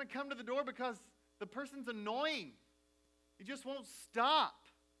 He's going to come to the door because the person's annoying. He just won't stop.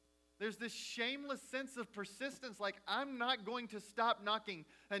 There's this shameless sense of persistence, like, I'm not going to stop knocking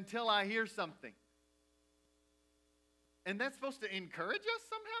until I hear something. And that's supposed to encourage us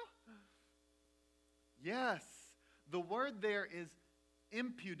somehow? Yes. The word there is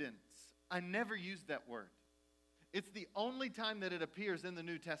impudence. I never use that word. It's the only time that it appears in the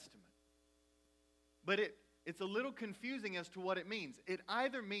New Testament. But it's a little confusing as to what it means. It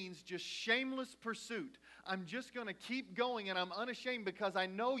either means just shameless pursuit. I'm just going to keep going and I'm unashamed because I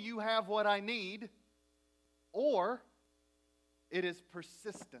know you have what I need. Or it is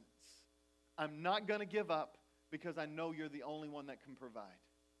persistence. I'm not going to give up because I know you're the only one that can provide.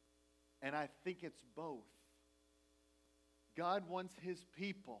 And I think it's both. God wants His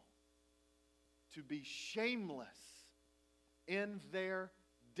people to be shameless in their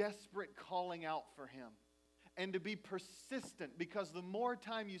desperate calling out for Him. And to be persistent, because the more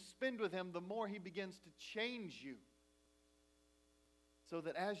time you spend with Him, the more He begins to change you. So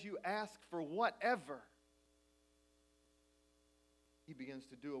that as you ask for whatever, He begins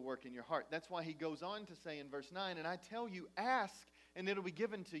to do a work in your heart. That's why He goes on to say in verse 9, and I tell you, ask and it'll be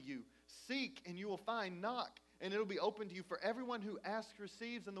given to you. Seek and you will find. Knock and it'll be open to you. For everyone who asks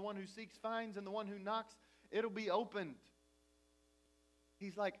receives, and the one who seeks finds, and the one who knocks, it'll be opened.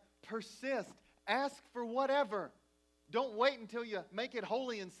 He's like, persist. Ask for whatever. Don't wait until you make it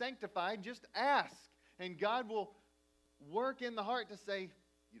holy and sanctified. Just ask. And God will work in the heart to say,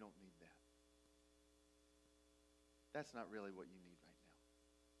 you don't need that. That's not really what you need right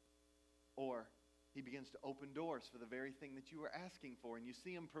now. Or He begins to open doors for the very thing that you were asking for. And you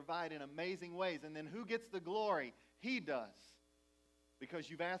see Him provide in amazing ways. And then who gets the glory? He does.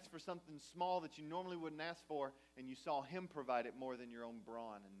 Because you've asked for something small that you normally wouldn't ask for, and you saw Him provide it more than your own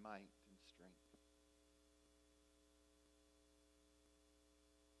brawn and might and strength.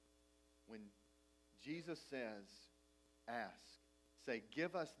 When Jesus says, ask, say,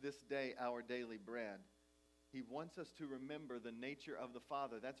 give us this day our daily bread, He wants us to remember the nature of the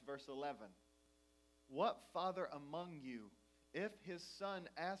Father. That's verse 11. What father among you, if his son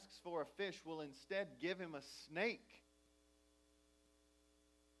asks for a fish, will instead give him a snake?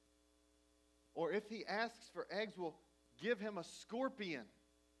 Or if he asks for eggs, will give him a scorpion?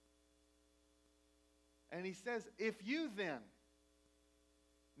 And He says, if you then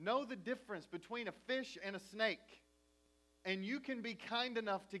know the difference between a fish and a snake, and you can be kind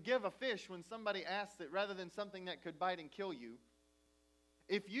enough to give a fish when somebody asks it rather than something that could bite and kill you,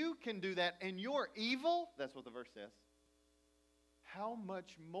 if you can do that and you're evil, that's what the verse says, how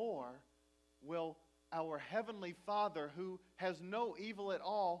much more will our Heavenly Father, who has no evil at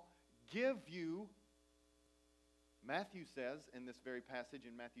all, give you, Matthew says in this very passage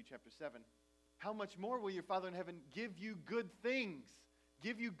in Matthew chapter 7, how much more will your Father in heaven give you good things,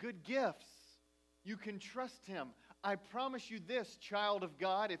 give you good gifts? You can trust Him. I promise you this, child of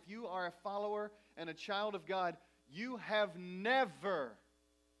God, if you are a follower and a child of God, you have never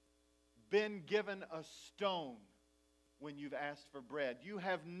been given a stone when you've asked for bread. You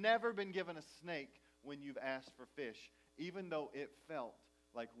have never been given a snake when you've asked for fish, even though it felt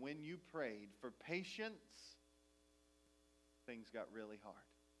like when you prayed for patience, things got really hard.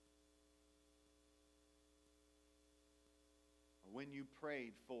 Or when you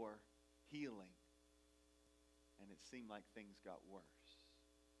prayed for healing and it seemed like things got worse.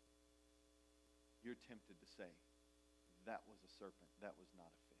 You're tempted to say, that was a serpent, that was not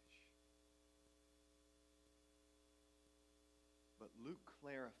a fish. But Luke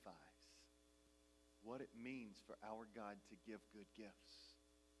clarifies what it means for our God to give good gifts.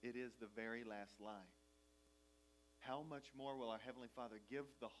 It is the very last line. How much more will our Heavenly Father give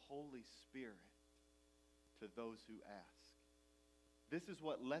the Holy Spirit to those who ask? This is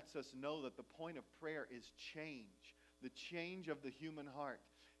what lets us know that the point of prayer is change, the change of the human heart.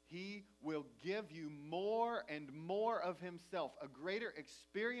 He will give you more and more of Himself, a greater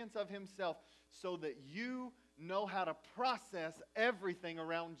experience of Himself, so that you know how to process everything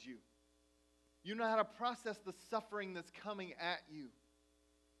around you. You know how to process the suffering that's coming at you.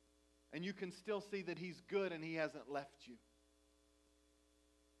 And you can still see that He's good and He hasn't left you.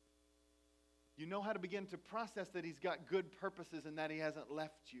 You know how to begin to process that He's got good purposes and that He hasn't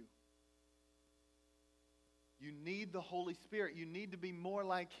left you. You need the Holy Spirit. You need to be more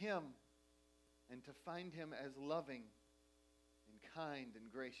like Him and to find Him as loving and kind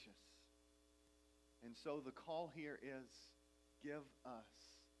and gracious. And so the call here is, give us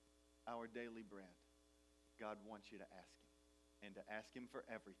our daily bread. God wants you to ask Him, and to ask Him for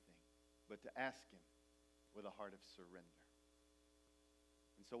everything, but to ask Him with a heart of surrender.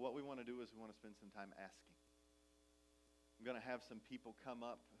 And so what we want to do is we want to spend some time asking. I'm going to have some people come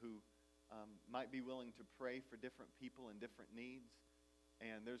up who might be willing to pray for different people and different needs.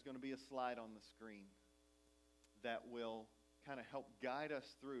 And there's going to be a slide on the screen that will kind of help guide us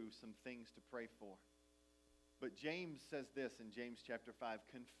through some things to pray for. But James says this in James chapter 5,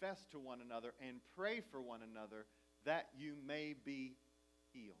 confess to one another and pray for one another that you may be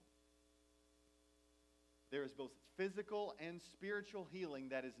healed. There is both physical and spiritual healing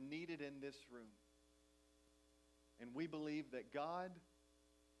that is needed in this room. And we believe that God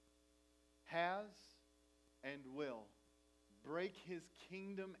has and will break His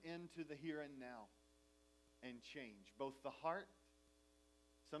kingdom into the here and now and change both the heart.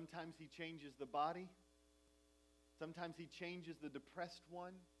 Sometimes He changes the body. Sometimes He changes the depressed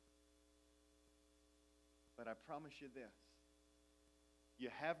one. But I promise you this. You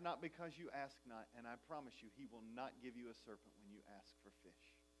have not because you ask not, and I promise you He will not give you a serpent when you ask for fish.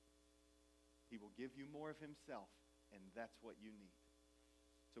 He will give you more of Himself, and that's what you need.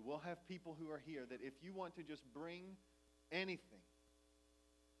 So we'll have people who are here that if you want to just bring anything,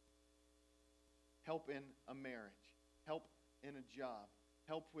 help in a marriage, help in a job,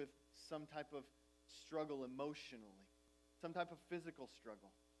 help with some type of struggle emotionally, some type of physical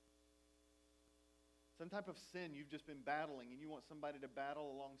struggle, some type of sin you've just been battling and you want somebody to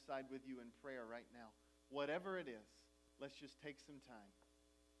battle alongside with you in prayer right now. Whatever it is, let's just take some time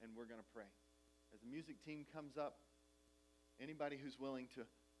and we're going to pray. As the music team comes up, anybody who's willing to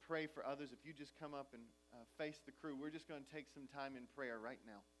pray for others, if you just come up and face the crew, we're just going to take some time in prayer right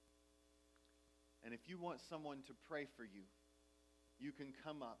now. And if you want someone to pray for you, you can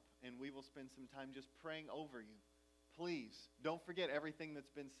come up and we will spend some time just praying over you. Please, don't forget everything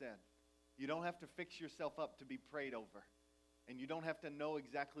that's been said. You don't have to fix yourself up to be prayed over. And you don't have to know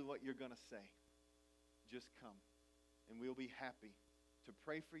exactly what you're going to say. Just come. And we'll be happy to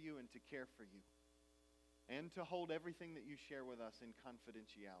pray for you and to care for you. And to hold everything that you share with us in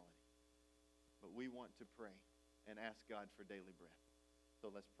confidentiality. But we want to pray and ask God for daily bread. So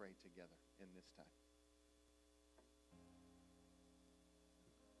let's pray together in this time.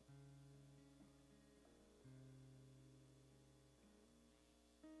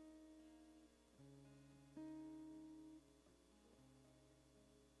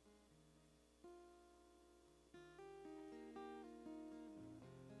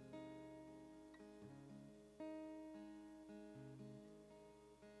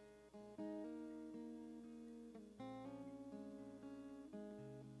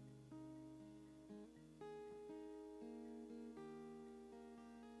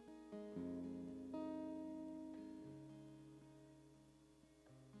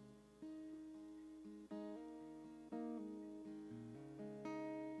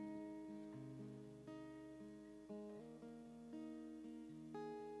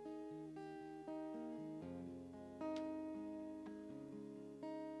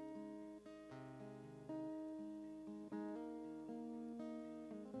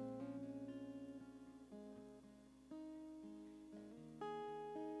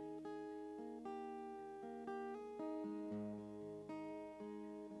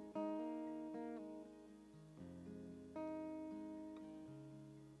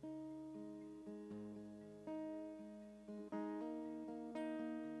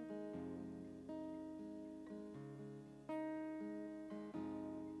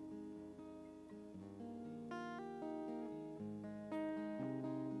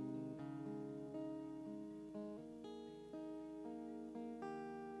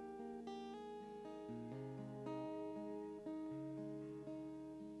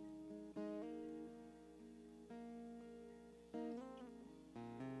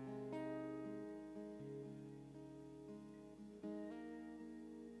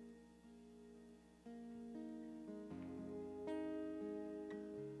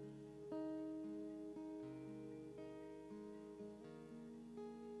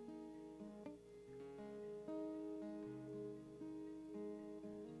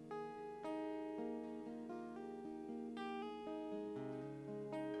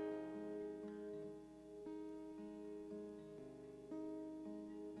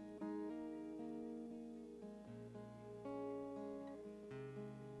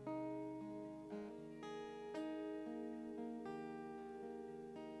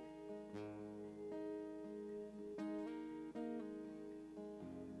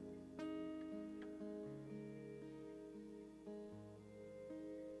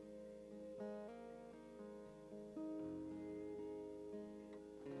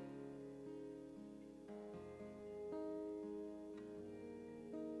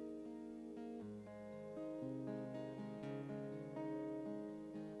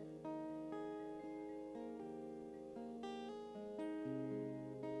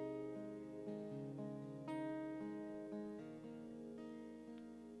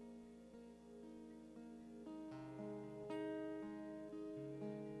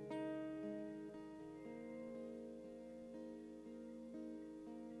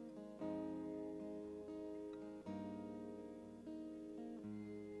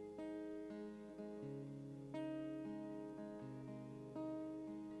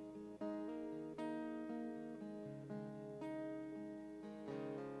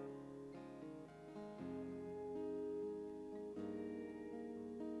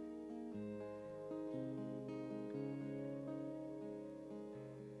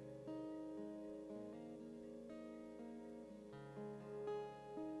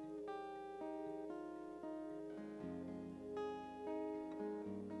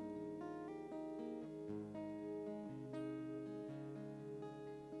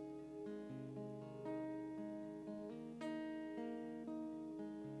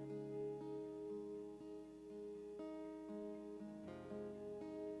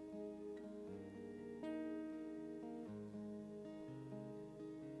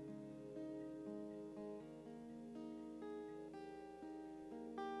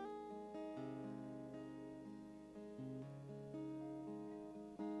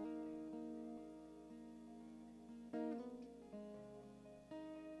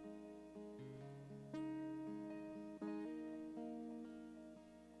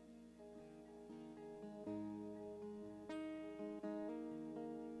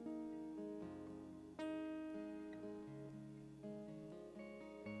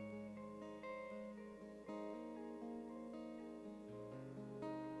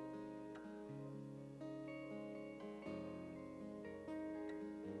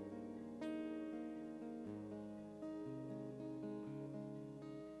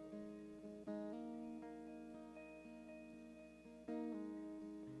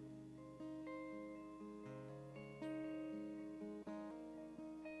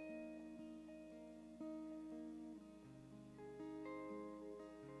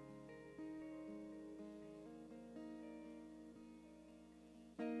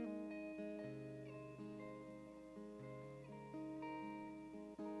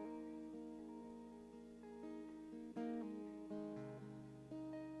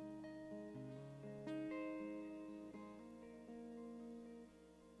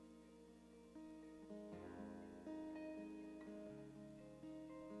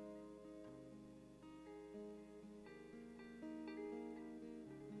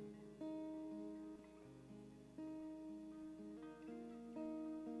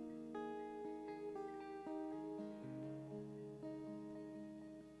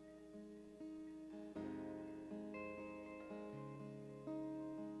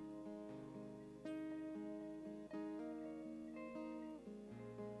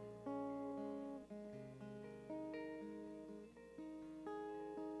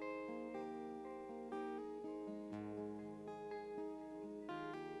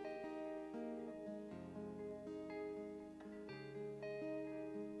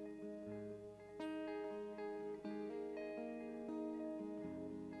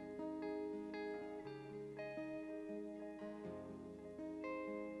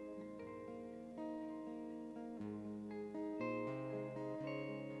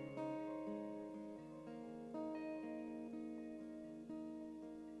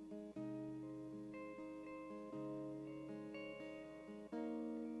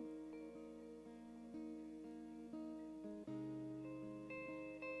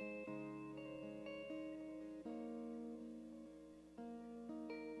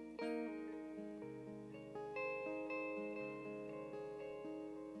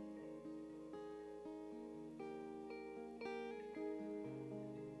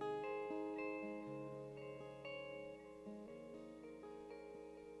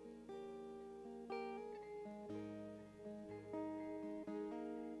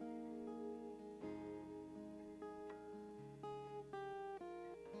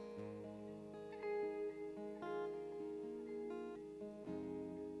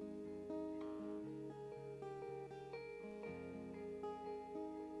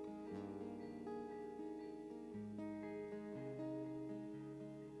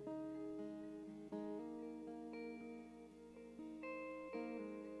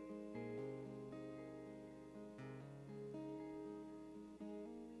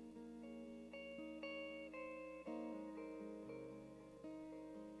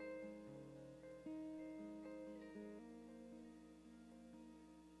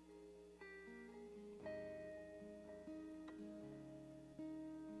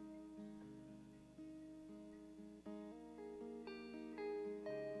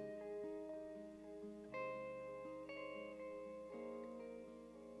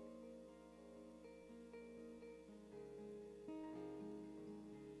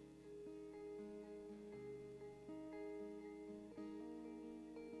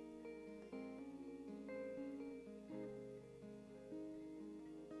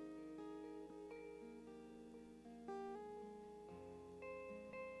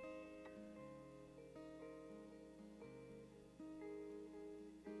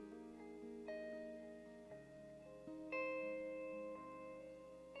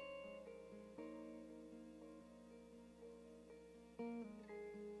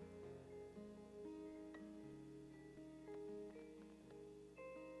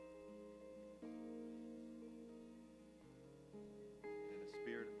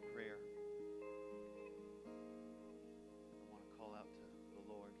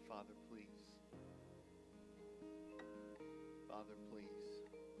 Father, please.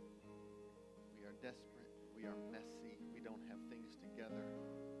 We are desperate. We are messy. We don't have things together.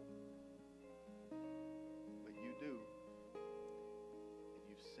 But you do. And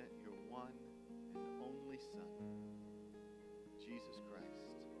you've sent your one and only Son, Jesus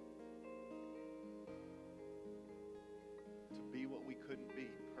Christ, to be what we couldn't be,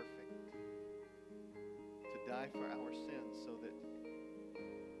 perfect. To die for our sins so that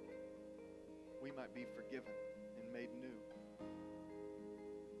we might be forgiven and made new.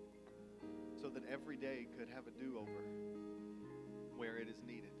 So that every day could have a do-over where it is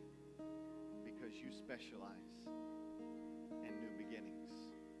needed, because you specialize in new beginnings.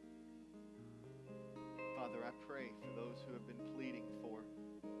 Father, I pray for those who have been pleading for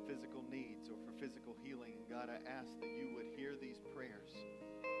physical needs or for physical healing. And God, I ask that you would hear these prayers.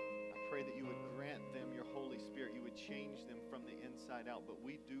 I pray that you would grant them your Holy Spirit. You would change them from the inside out. But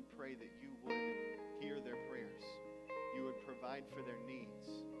we do pray that you would hear their prayers. You would provide for their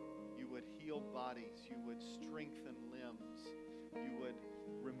needs. You would heal bodies. You would strengthen limbs. You would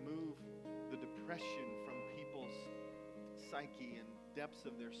remove the depression from people's psyche and depths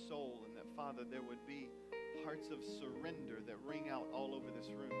of their soul. And that, Father, there would be hearts of surrender that ring out all over this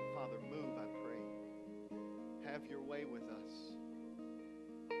room. Father, move, I pray. Have your way with us.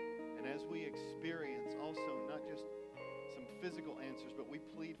 And as we experience also not just some physical answers, but we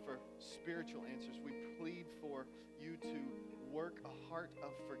plead for spiritual answers. We plead for you to work a heart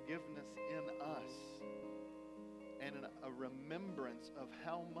of forgiveness in us and a remembrance of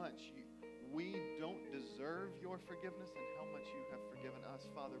how much we don't deserve your forgiveness and how much you have forgiven us.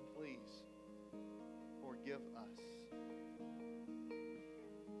 Father, please forgive us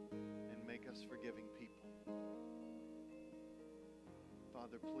and make us forgiving people.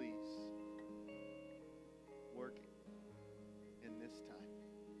 Father, please work in this time.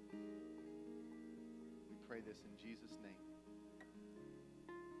 We pray this in Jesus' name.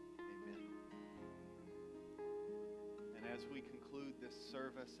 Amen. And as we conclude this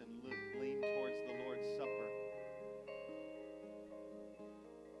service and lean towards the Lord's Supper,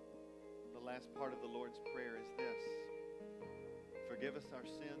 the last part of the Lord's Prayer is this: forgive us our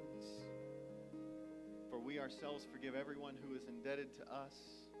sins, for we ourselves forgive everyone who is indebted to us,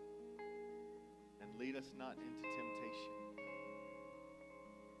 and lead us not into temptation.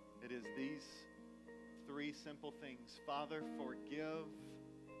 It is these three simple things. Father, forgive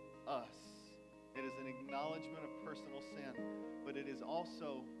us. It is an acknowledgement of personal sin, but it is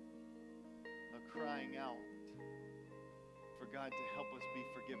also a crying out for God to help us be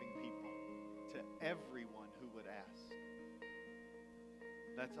forgiving people to everyone who would ask.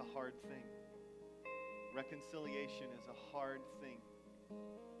 That's a hard thing. Reconciliation is a hard thing.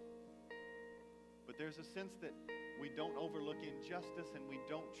 But there's a sense that we don't overlook injustice and we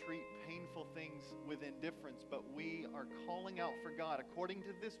don't treat painful things with indifference, but we are calling out for God, according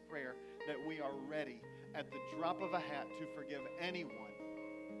to this prayer, that we are ready at the drop of a hat to forgive anyone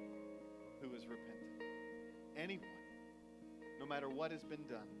who is repentant. Anyone, no matter what has been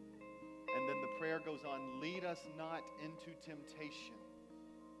done. And then the prayer goes on, lead us not into temptation.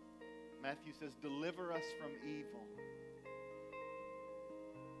 Matthew says, deliver us from evil.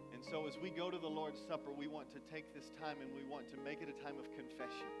 And so as we go to the Lord's Supper, we want to take this time and we want to make it a time of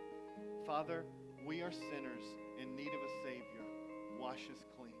confession. Father, we are sinners in need of a Savior. Wash us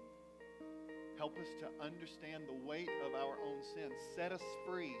clean. Help us to understand the weight of our own sins. Set us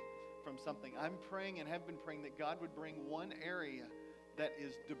free from something. I'm praying and have been praying that God would bring one area that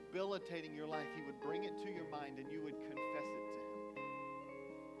is debilitating your life. He would bring it to your mind and you would confess it to Him.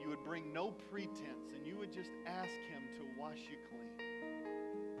 You would bring no pretense and you would just ask Him to wash you clean.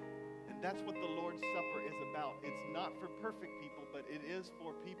 And that's what the Lord's Supper is about. It's not for perfect people, but it is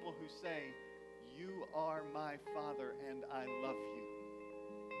for people who say, you are my Father and I love you.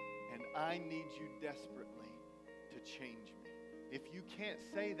 And I need you desperately to change me. If you can't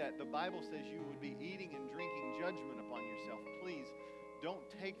say that, the Bible says you would be eating and drinking judgment upon yourself. Please don't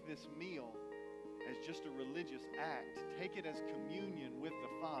take this meal as just a religious act. Take it as communion with the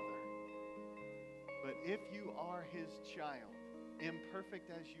Father. But if you are His child,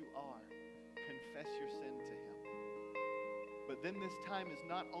 imperfect as you are, confess your sin to Him. But then this time is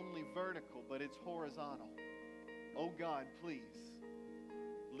not only vertical, but it's horizontal. Oh God, please,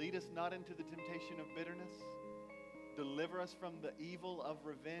 lead us not into the temptation of bitterness. Deliver us from the evil of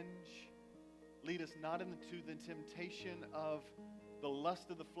revenge. Lead us not into the temptation of the lust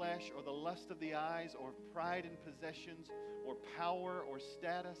of the flesh or the lust of the eyes or pride in possessions or power or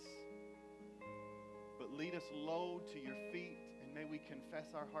status. But lead us low to your feet, and may we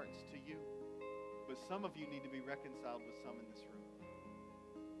confess our hearts to you. But some of you need to be reconciled with some in this room.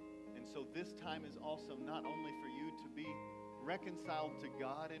 And so this time is also not only for you to be reconciled to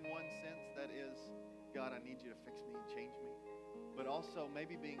God in one sense, that is, God, I need you to fix me and change me. But also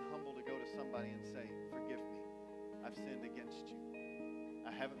maybe being humble to go to somebody and say, forgive me. I've sinned against you.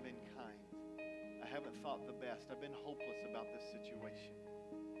 I haven't been kind. I haven't thought the best. I've been hopeless about this situation.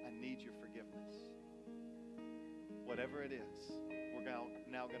 I need your forgiveness. Whatever it is, we're now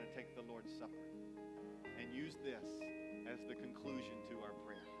going to take the Lord's Supper and use this as the conclusion to our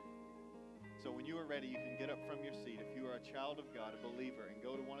prayer. So when you are ready, you can get up from your seat. If you are a child of God, a believer, and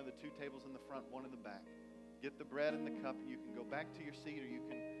go to one of the two tables in the front, one in the back. Get the bread and the cup, and you can go back to your seat, or you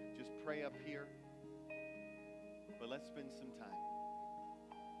can just pray up here. But let's spend some time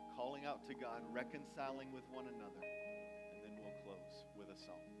calling out to God, reconciling with one another, and then we'll close with a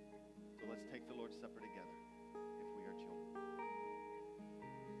song. So let's take the Lord's Supper together if we are children.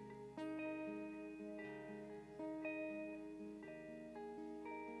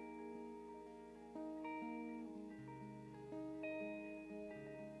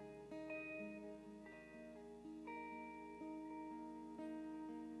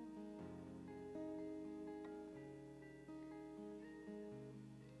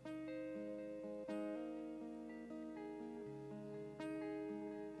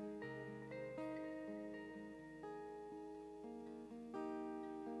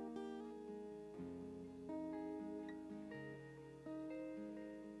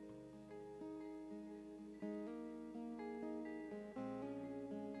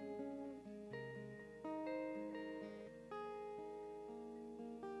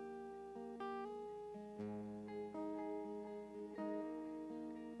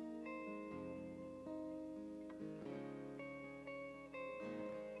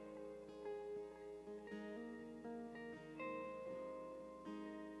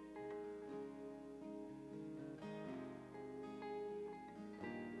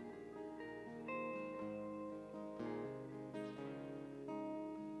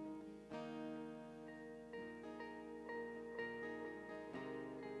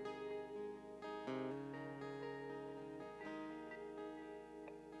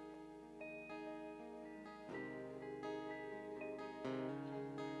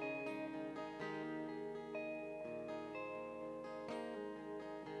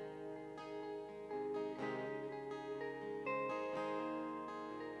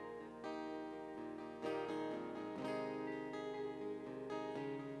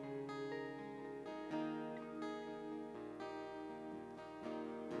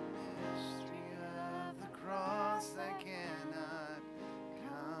 I cannot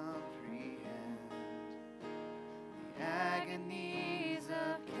comprehend the agonies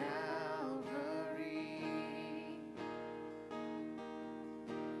of Calvary.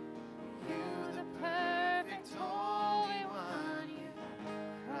 You, the perfect Holy One, you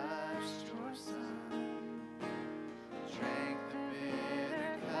crushed your Son, drank the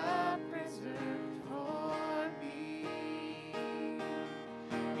bitter cup reserved for me.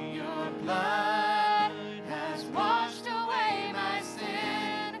 Your blood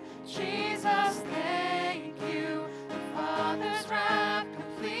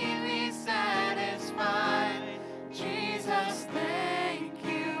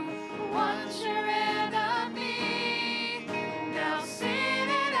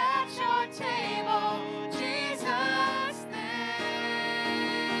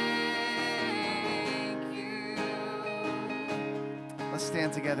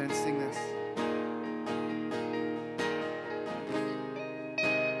stand together and sing this.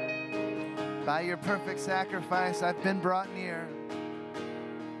 By your perfect sacrifice, I've been brought near.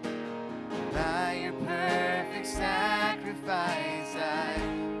 By your perfect sacrifice,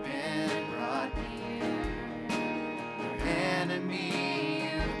 I've been brought near. Your enemy,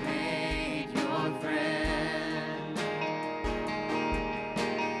 you made your friend.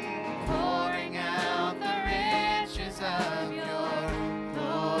 Pouring out the riches of your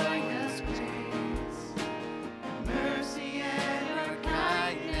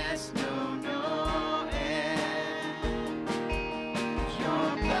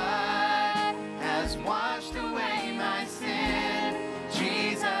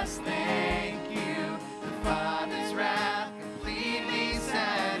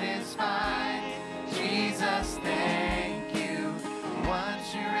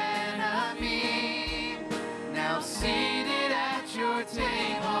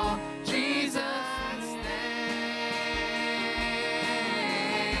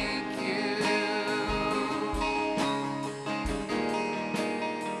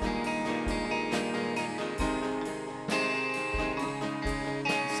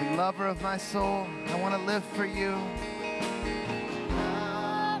lover of my soul, I want to live for you.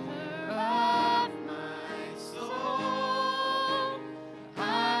 Lover of my soul,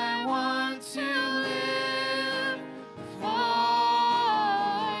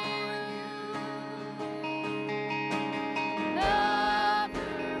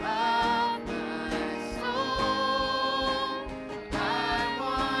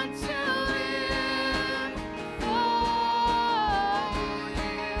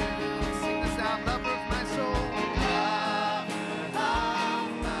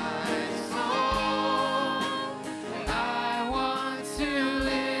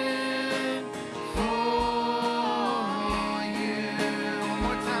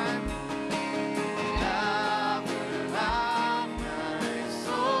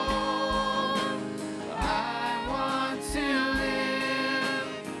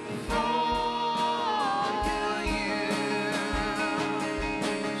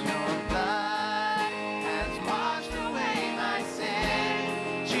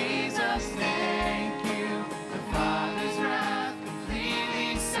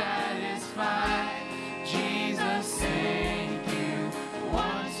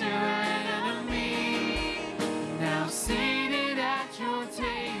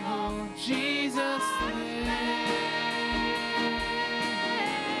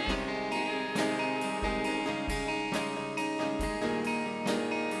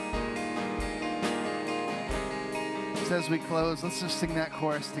 just as we close, let's just sing that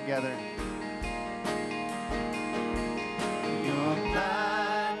chorus together. Your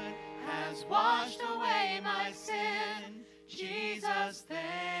blood has washed away my sin. Jesus,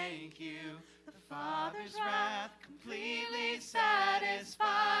 thank you. The Father's wrath completely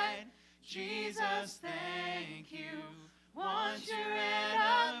satisfied. Jesus, thank you. Once your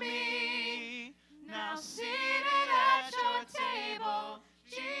enemy, now seated at your table.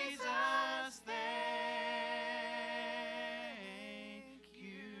 Jesus, thank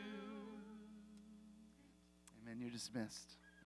you. Amen. You're dismissed.